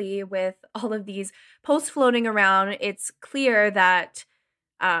obviously with all of these posts floating around, it's clear that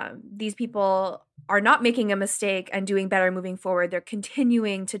these people are not making a mistake and doing better moving forward. They're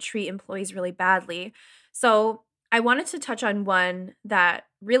continuing to treat employees really badly. So I wanted to touch on one that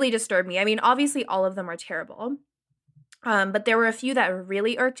really disturbed me. I mean, obviously all of them are terrible. But there were a few that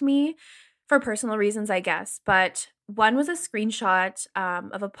really irked me. for personal reasons, I guess. But one was a screenshot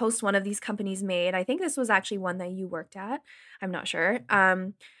of a post one of these companies made. I think this was actually one that you worked at. I'm not sure.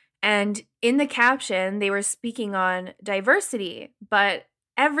 And in the caption, they were speaking on diversity, but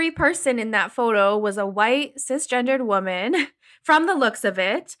every person in that photo was a white cisgendered woman from the looks of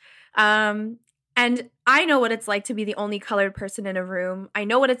it. And I know what it's like to be the only colored person in a room. I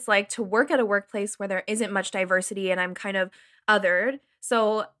know what it's like to work at a workplace where there isn't much diversity and I'm kind of othered.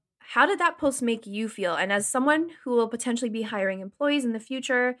 So how did that post make you feel? And as someone who will potentially be hiring employees in the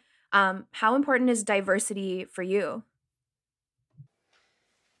future, how important is diversity for you?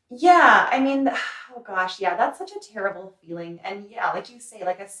 Yeah, I mean, oh gosh, yeah, that's such a terrible feeling. And yeah, like you say,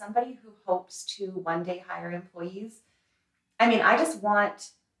 like as somebody who hopes to one day hire employees, I mean, I just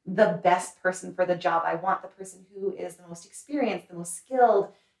want the best person for the job. I want the person who is the most experienced, the most skilled,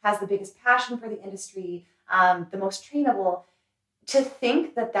 has the biggest passion for the industry, the most trainable. To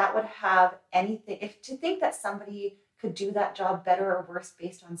think that that would have anything, if to think that somebody could do that job better or worse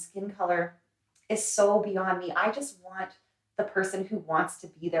based on skin color is so beyond me. I just want the person who wants to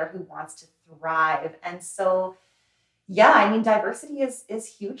be there, who wants to thrive. And so yeah, I mean, diversity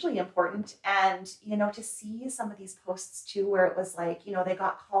is hugely important. And, to see some of these posts too, where it was like, they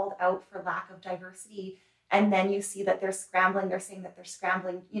got called out for lack of diversity. And then you see that they're scrambling, they're saying that they're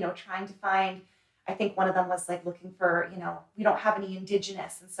scrambling, trying to find, I think one of them was like looking for, we don't have any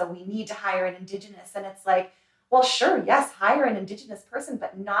Indigenous. And so we need to hire an Indigenous. And it's like, well, sure, yes, hire an Indigenous person,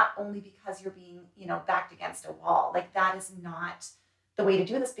 but not only because you're being, backed against a wall. Like that is not the way to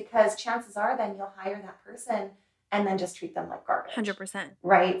do this, because chances are then you'll hire that person and then just treat them like garbage. 100%.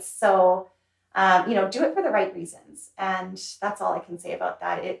 Right. So, do it for the right reasons. And that's all I can say about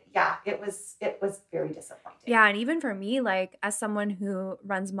that. It was very disappointing. Yeah. And even for me, like as someone who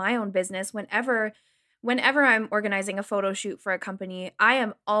runs my own business, whenever I'm organizing a photo shoot for a company, I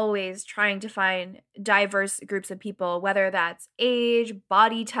am always trying to find diverse groups of people, whether that's age,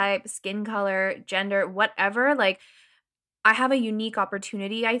 body type, skin color, gender, whatever. Like I have a unique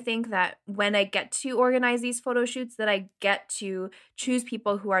opportunity, I think, that when I get to organize these photo shoots, that I get to choose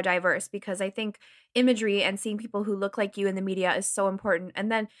people who are diverse, because I think imagery and seeing people who look like you in the media is so important.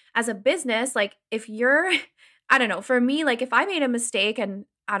 And then as a business, like if you're, I don't know, for me, like if I made a mistake and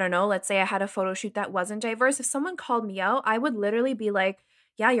I don't know, let's say I had a photo shoot that wasn't diverse, if someone called me out, I would literally be like,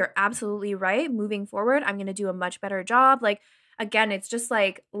 yeah, you're absolutely right. Moving forward, I'm going to do a much better job. Like, again, it's just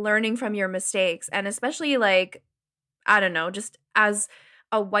like learning from your mistakes. And especially like, I don't know, just as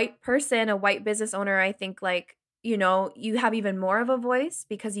a white person, a white business owner, I think like, you have even more of a voice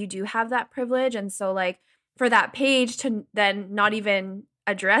because you do have that privilege. And so like for that page to then not even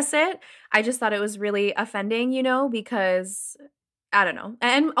address it, I just thought it was really offending, because I don't know.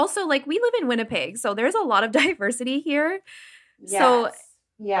 And also like we live in Winnipeg, so there's a lot of diversity here. Yes. So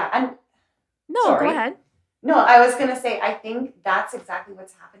yeah. And no, sorry. Go ahead. No, I was going to say, I think that's exactly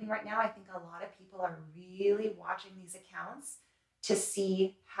what's happening right now. I think a lot of people are really watching these accounts to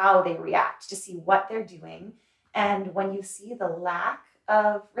see how they react, to see what they're doing. And when you see the lack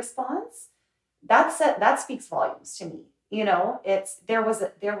of response, that speaks volumes to me. There was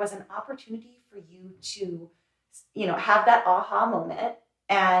an opportunity for you to, have that aha moment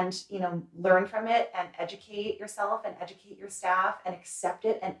and, learn from it and educate yourself and educate your staff and accept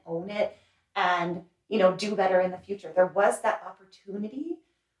it and own it and do better in the future. There was that opportunity,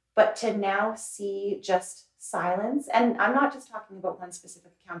 but to now see just silence, and I'm not just talking about one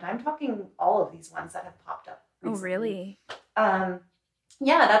specific account, I'm talking all of these ones that have popped up recently. Oh, really?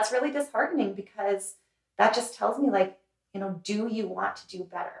 Yeah, that's really disheartening, because that just tells me like, do you want to do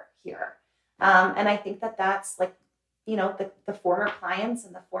better here? And I think that's like, the former clients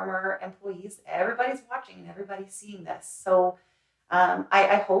and the former employees, everybody's watching and everybody's seeing this. So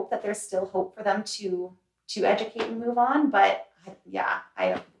I hope that there's still hope for them to educate and move on. But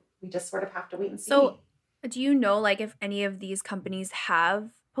we just sort of have to wait and see. So do you know like if any of these companies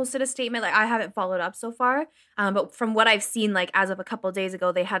have posted a statement? Like I haven't followed up so far, but from what I've seen, like as of a couple of days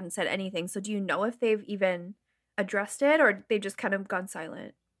ago, they hadn't said anything. So do you know if they've even addressed it or they've just kind of gone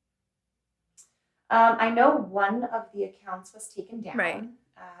silent? I know one of the accounts was taken down, right.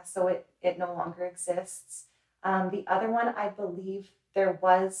 So it no longer exists. The other one, I believe there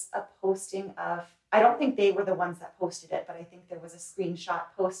was a posting of, I don't think they were the ones that posted it, but I think there was a screenshot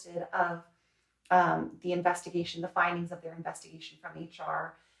posted of the investigation, the findings of their investigation from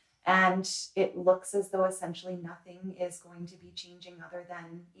HR. And it looks as though essentially nothing is going to be changing other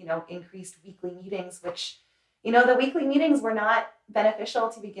than, increased weekly meetings, which, the weekly meetings were not beneficial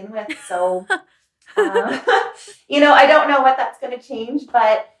to begin with. So, I don't know what that's going to change,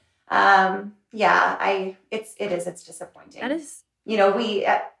 but it's disappointing. That is,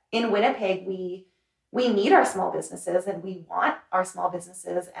 in Winnipeg, we need our small businesses and we want our small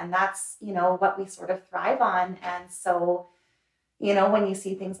businesses, and that's, what we sort of thrive on. And so, when you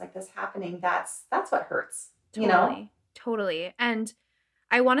see things like this happening, that's what hurts. Totally. And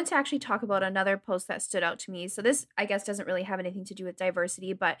I wanted to actually talk about another post that stood out to me. So this, I guess, doesn't really have anything to do with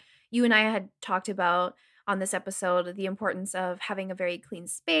diversity, but you and I had talked about on this episode the importance of having a very clean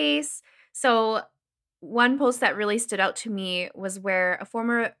space. So one post that really stood out to me was where a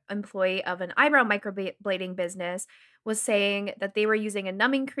former employee of an eyebrow microblading business was saying that they were using a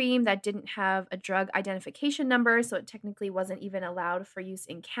numbing cream that didn't have a drug identification number, so it technically wasn't even allowed for use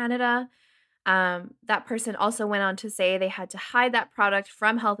in Canada. That person also went on to say they had to hide that product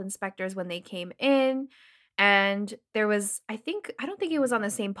from health inspectors when they came in. And there was, I don't think it was on the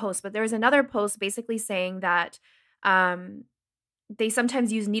same post, but there was another post basically saying that they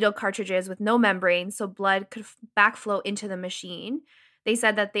sometimes use needle cartridges with no membrane so blood could backflow into the machine. They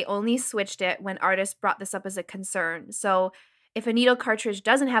said that they only switched it when artists brought this up as a concern. So if a needle cartridge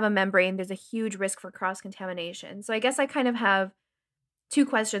doesn't have a membrane, there's a huge risk for cross-contamination. So I guess I kind of have two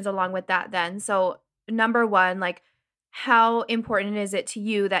questions along with that then. So number one, like, how important is it to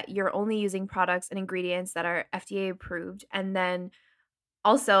you that you're only using products and ingredients that are FDA approved? And then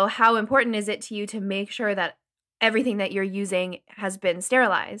also, how important is it to you to make sure that everything that you're using has been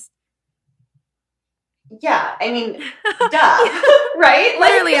sterilized? Yeah, I mean, duh, right?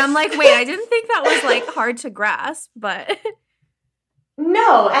 Literally, I'm like, wait, I didn't think that was like hard to grasp, but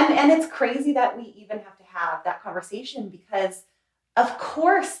no, and it's crazy that we even have to have that conversation, because of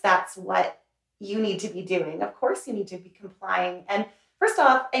course that's what you need to be doing. Of course you need to be complying. And first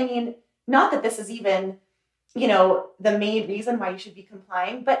off, I mean, not that this is even, the main reason why you should be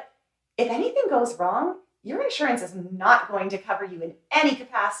complying, but if anything goes wrong, your insurance is not going to cover you in any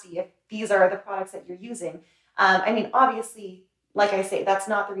capacity if these are the products that you're using. I mean, obviously, like I say, that's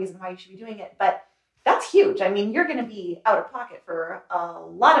not the reason why you should be doing it, but that's huge. I mean, you're going to be out of pocket for a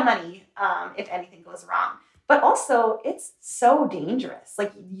lot of money if anything goes wrong. But also, it's so dangerous.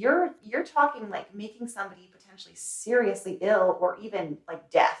 Like, you're talking like making somebody potentially seriously ill or even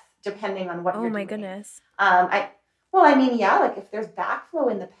like death, depending on what you're doing. Oh my goodness. Like if there's backflow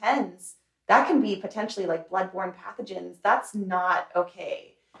in the pens, that can be potentially like bloodborne pathogens. That's not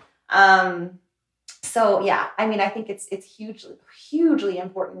okay. So yeah, I mean, I think it's hugely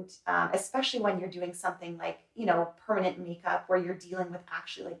important, especially when you're doing something like, permanent makeup where you're dealing with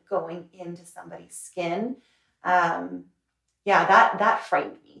actually like going into somebody's skin. That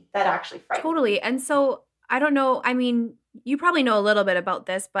frightened me. That actually frightened me. Totally. And so I don't know, I mean, you probably know a little bit about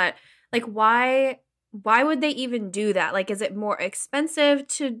this, but like, why would they even do that? Like, is it more expensive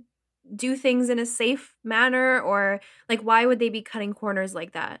to do things in a safe manner, or like, why would they be cutting corners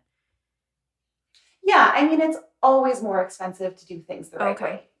like that? Yeah, I mean, it's always more expensive to do things the right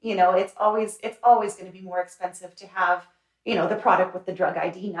way. It's always going to be more expensive to have, the product with the drug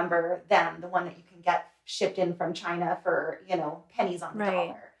ID number than the one that you can get shipped in from China for, pennies on the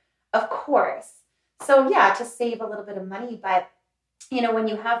dollar. Of course. So yeah, to save a little bit of money. But, when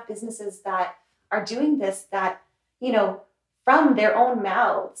you have businesses that are doing this, that, from their own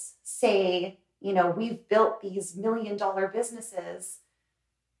mouths say, we've built these $1 million businesses,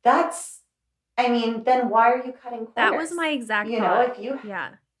 then why are you cutting corners? That was my exact thought.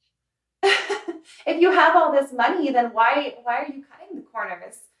 If you have all this money, then why are you cutting the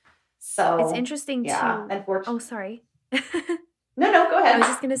corners? So it's interesting too. Unfortunately. Oh, sorry. No, go ahead. I was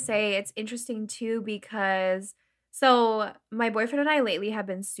just gonna say it's interesting too because so my boyfriend and I lately have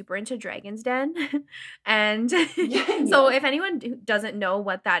been super into Dragon's Den, and so if anyone doesn't know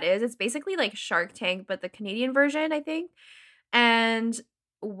what that is, it's basically like Shark Tank, but the Canadian version, I think. And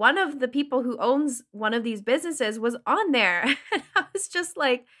one of the people who owns one of these businesses was on there. And I was just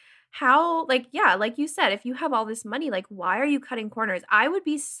like, how, like, yeah, like you said, if you have all this money, like, why are you cutting corners? I would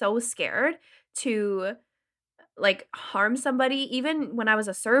be so scared to like harm somebody. Even when I was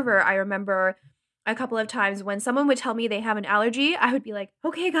a server, I remember a couple of times when someone would tell me they have an allergy, I would be like,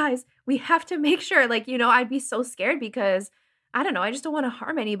 okay, guys, we have to make sure, like, I'd be so scared because I don't know, I just don't want to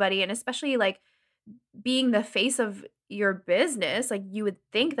harm anybody. And especially like being the face of your business, like you would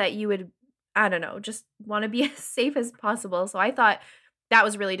think that you would, I don't know, just want to be as safe as possible. So I thought that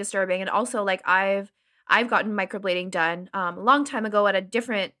was really disturbing. And also like I've gotten microblading done a long time ago at a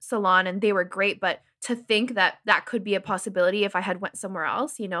different salon and they were great. But to think that that could be a possibility if I had went somewhere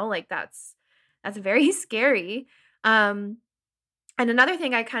else, like that's very scary. And another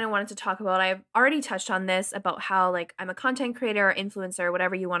thing I kind of wanted to talk about, I've already touched on this about how like I'm a content creator or influencer,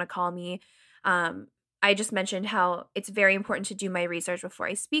 whatever you want to call me. I just mentioned how it's very important to do my research before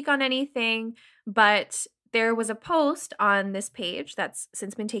I speak on anything, but there was a post on this page that's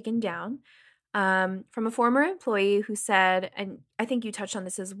since been taken down from a former employee who said, and I think you touched on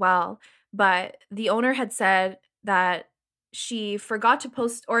this as well, but the owner had said that she forgot to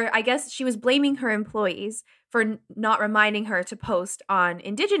post, or I guess she was blaming her employees for not reminding her to post on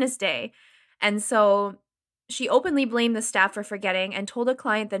Indigenous Day. And so she openly blamed the staff for forgetting and told a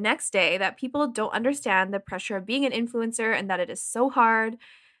client the next day that people don't understand the pressure of being an influencer and that it is so hard.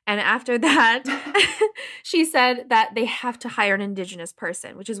 And after that, she said that they have to hire an Indigenous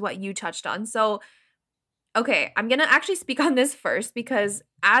person, which is what you touched on. So, okay, I'm going to actually speak on this first because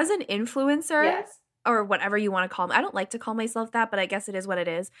as an influencer, Yes. or whatever you want to call me, I don't like to call myself that, but I guess it is what it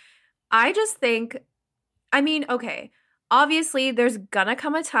is. I just think, I mean, okay, obviously there's gonna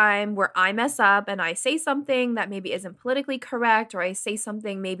come a time where I mess up and I say something that maybe isn't politically correct, or I say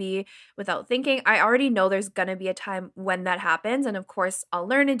something maybe without thinking. I already know there's gonna be a time when that happens. And of course, I'll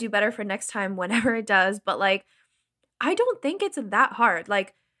learn and do better for next time whenever it does. But like, I don't think it's that hard.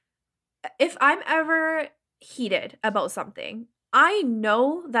 Like, if I'm ever heated about something, I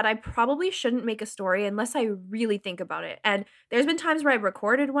know that I probably shouldn't make a story unless I really think about it. And there's been times where I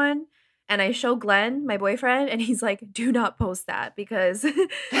recorded one and I show Glenn, my boyfriend, and he's like, do not post that because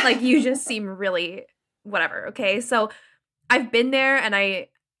like you just seem really whatever. Okay. So I've been there and I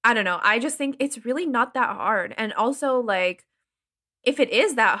don't know. I just think it's really not that hard. And also like, if it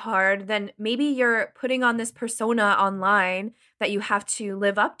is that hard, then maybe you're putting on this persona online that you have to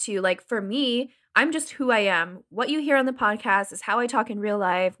live up to. Like for me, I'm just who I am. What you hear on the podcast is how I talk in real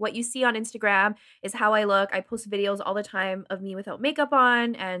life. What you see on Instagram is how I look. I post videos all the time of me without makeup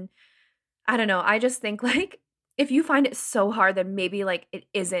on. And I don't know. I just think like if you find it so hard, then maybe like it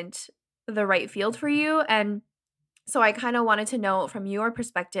isn't the right field for you. And so I kind of wanted to know from your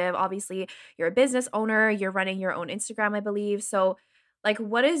perspective, obviously you're a business owner, you're running your own Instagram, I believe. So like,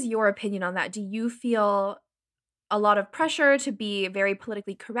 what is your opinion on that? Do you feel a lot of pressure to be very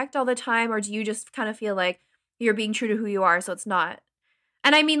politically correct all the time? Or do you just kind of feel like you're being true to who you are, so it's not?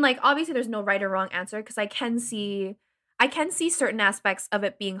 And I mean, like, obviously there's no right or wrong answer because I can see certain aspects of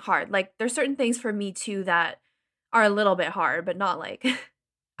it being hard. Like there's certain things for me too that are a little bit hard, but not like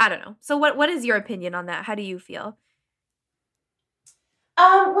I don't know. So what is your opinion on that? How do you feel?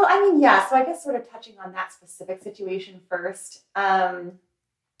 Well, I mean, yeah. So I guess sort of touching on that specific situation first.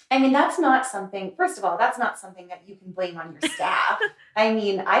 I mean, that's not something, first of all, that's not something that you can blame on your staff. I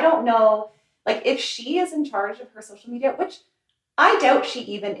mean, I don't know, like if she is in charge of her social media, which I doubt she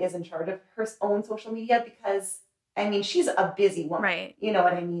even is in charge of her own social media because, I mean, she's a busy woman. Right. You know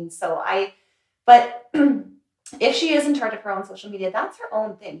what I mean? But if she is in charge of her own social media, that's her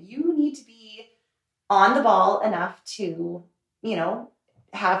own thing. You need to be on the ball enough to, you know,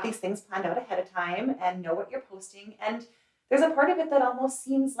 have these things planned out ahead of time and know what you're posting. And there's a part of it that almost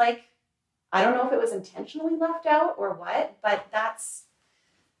seems like, I don't know if it was intentionally left out or what, but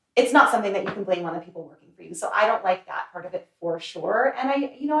it's not something that you can blame on the people working for you. So I don't like that part of it for sure. And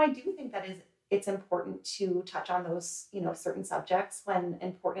I do think that it's important to touch on those, you know, certain subjects when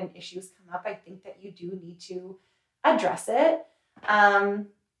important issues come up. I think that you do need to address it.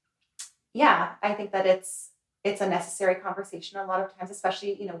 Yeah, I think that it's a necessary conversation a lot of times,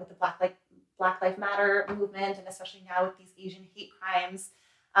 especially, you know, with the Black Lives Matter movement, and especially now with these Asian hate crimes.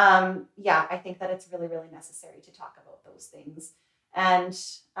 Yeah, I think that it's really, really necessary to talk about those things. And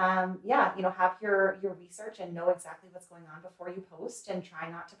yeah, you know, have your research and know exactly what's going on before you post, and try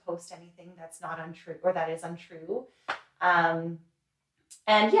not to post anything that's not untrue or that is untrue. And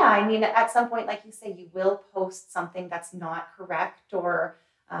yeah, I mean, at some point, like you say, you will post something that's not correct, or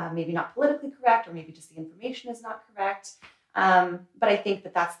maybe not politically correct, or maybe just the information is not correct. But I think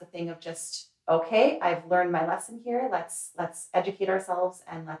that that's the thing of just, okay, I've learned my lesson here. Let's educate ourselves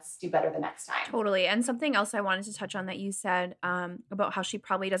and let's do better the next time. Totally. And something else I wanted to touch on that you said about how she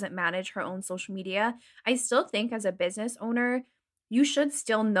probably doesn't manage her own social media. I still think as a business owner, you should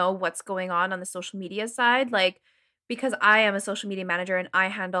still know what's going on the social media side. Like, because I am a social media manager and I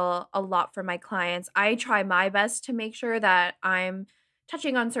handle a lot for my clients, I try my best to make sure that I'm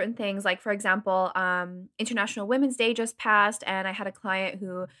touching on certain things. Like, for example, International Women's Day just passed, and I had a client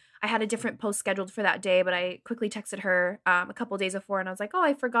who I had a different post scheduled for that day, but I quickly texted her a couple days before, and I was like, oh,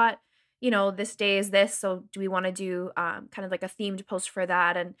 I forgot, you know, this day is this, so do we want to do kind of like a themed post for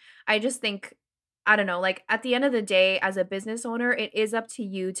that? And I just think, I don't know, like at the end of the day, as a business owner, it is up to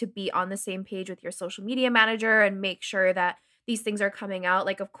you to be on the same page with your social media manager and make sure that these things are coming out.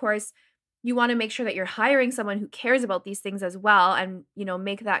 Like, of course, you want to make sure that you're hiring someone who cares about these things as well, and, you know,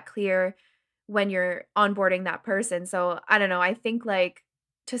 make that clear when you're onboarding that person. So I don't know. I think like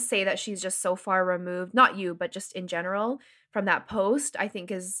to say that she's just so far removed, not you, but just in general from that post, I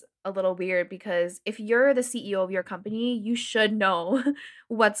think is a little weird because if you're the CEO of your company, you should know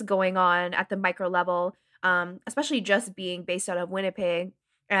what's going on at the micro level, especially just being based out of Winnipeg.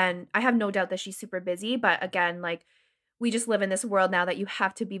 And I have no doubt that she's super busy, but again, like we just live in this world now that you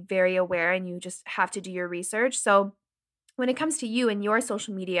have to be very aware and you just have to do your research. So when it comes to you and your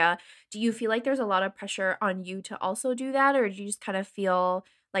social media, do you feel like there's a lot of pressure on you to also do that, or do you just kind of feel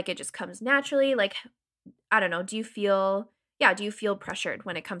like it just comes naturally? Like, I don't know, do you feel pressured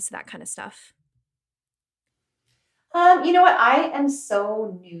when it comes to that kind of stuff? You know what? I am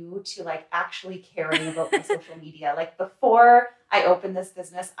so new to like actually caring about my social media. Like before I opened this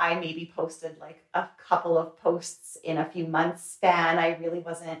business, I maybe posted like a couple of posts in a few months span. I really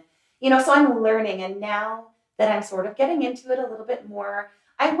wasn't, so I'm learning. And now that I'm sort of getting into it a little bit more,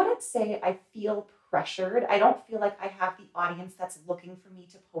 I wouldn't say I feel pressured. I don't feel like I have the audience that's looking for me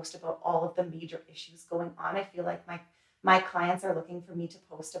to post about all of the major issues going on. I feel like my clients are looking for me to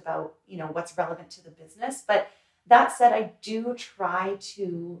post about, what's relevant to the business. But that said, I do try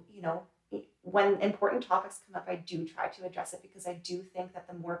to, when important topics come up, I do try to address it because I do think that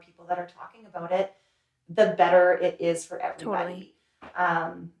the more people that are talking about it, the better it is for everybody.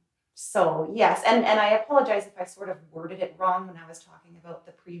 Totally. So yes, and I apologize if I sort of worded it wrong when I was talking about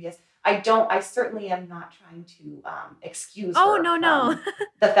the previous. I certainly am not trying to excuse Oh, her no. from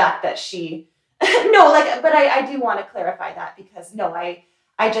the fact that she, no, like, but I do want to clarify that because no, I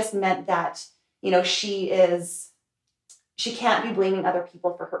just meant that, she can't be blaming other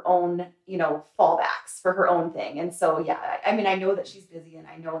people for her own, fallbacks for her own thing. And so, yeah, I mean, I know that she's busy and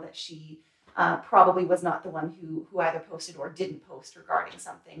I know that she probably was not the one who either posted or didn't post regarding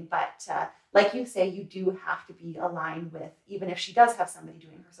something. But like you say, you do have to be aligned with, even if she does have somebody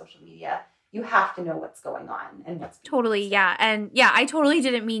doing her social media, you have to know what's going on and what's Totally, yeah. And yeah, I totally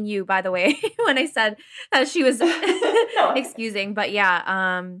didn't mean you, by the way, when I said that she was no. excusing. But yeah,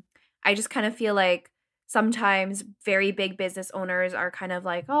 I just kind of feel like sometimes very big business owners are kind of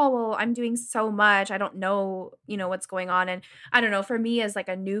like, oh, well, I'm doing so much. I don't know, what's going on. And I don't know, for me as like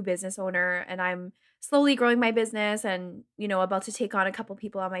a new business owner and I'm slowly growing my business and, about to take on a couple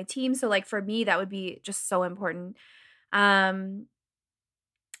people on my team. So like for me, that would be just so important. Um,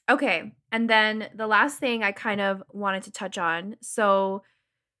 okay. And then the last thing I kind of wanted to touch on. So,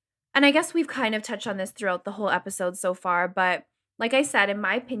 and I guess we've kind of touched on this throughout the whole episode so far, but like I said, in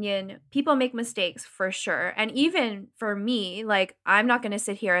my opinion, people make mistakes for sure. And even for me, like I'm not going to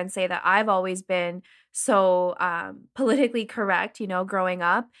sit here and say that I've always been so politically correct, growing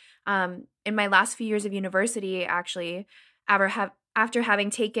up. In my last few years of university, actually, after having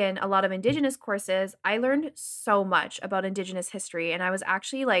taken a lot of Indigenous courses, I learned so much about Indigenous history. And I was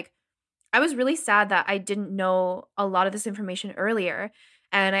actually like, I was really sad that I didn't know a lot of this information earlier.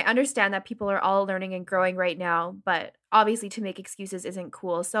 And I understand that people are all learning and growing right now, but obviously to make excuses isn't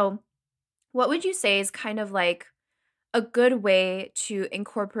cool. So, what would you say is kind of like a good way to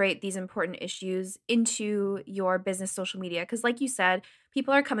incorporate these important issues into your business social media? Because, like you said,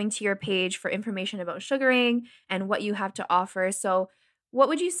 people are coming to your page for information about sugaring and what you have to offer. So, what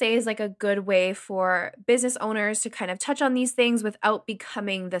would you say is like a good way for business owners to kind of touch on these things without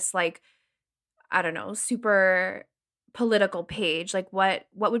becoming this like, I don't know, super political page? Like what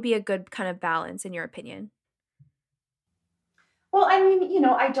would be a good kind of balance in your opinion? Well, I mean,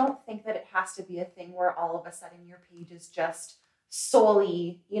 I don't think that it has to be a thing where all of a sudden your page is just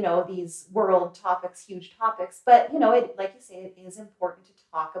solely, these world topics, huge topics. But, it, like you say, it is important to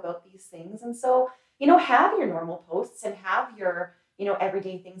talk about these things. And so, have your normal posts and have your,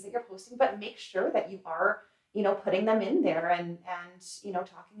 everyday things that you're posting, but make sure that you are, putting them in there and,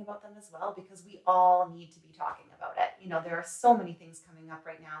 talking about them as well, because we all need to be talking about it. There are so many things coming up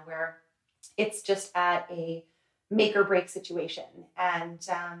right now where it's just at a make or break situation. And,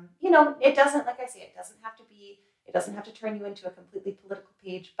 it doesn't, like I say, it doesn't have to turn you into a completely political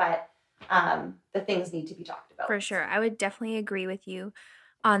page, but the things need to be talked about. For sure. I would definitely agree with you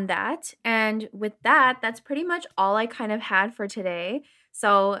on that. And with that, that's pretty much all I kind of had for today.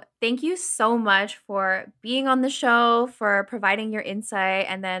 So thank you so much for being on the show, for providing your insight,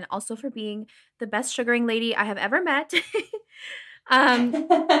 and then also for being the best sugaring lady I have ever met.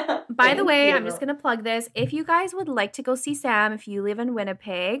 By the way, I'm just going to plug this. If you guys would like to go see Sam, if you live in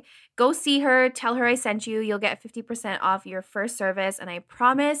Winnipeg, go see her. Tell her I sent you. You'll get 50% off your first service, and I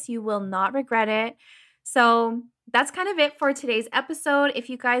promise you will not regret it. So that's kind of it for today's episode. If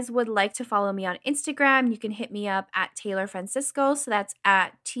you guys would like to follow me on Instagram, you can hit me up at Taylor Francisco. So that's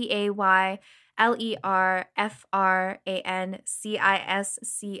at TAYLOR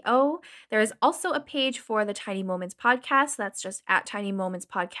LERFRANCISCO. There is also a page for the Tiny Moments podcast. That's just at Tiny Moments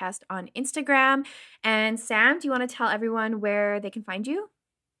Podcast on Instagram. And Sam, do you want to tell everyone where they can find you?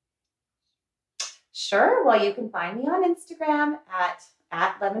 Sure. Well, you can find me on Instagram at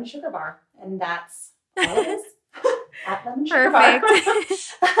Lemon Sugar Bar, and that's all it is. At Lemon Sugar Bar.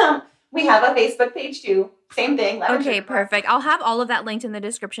 We have a Facebook page too. Same thing. Lemon Sugar Bar. Perfect. I'll have all of that linked in the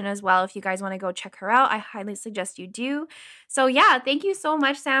description as well. If you guys want to go check her out, I highly suggest you do. So yeah, thank you so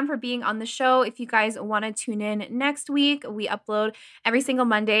much, Sam, for being on the show. If you guys want to tune in next week, we upload every single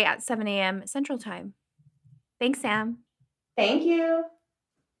Monday at 7 a.m. Central Time. Thanks, Sam. Thank you.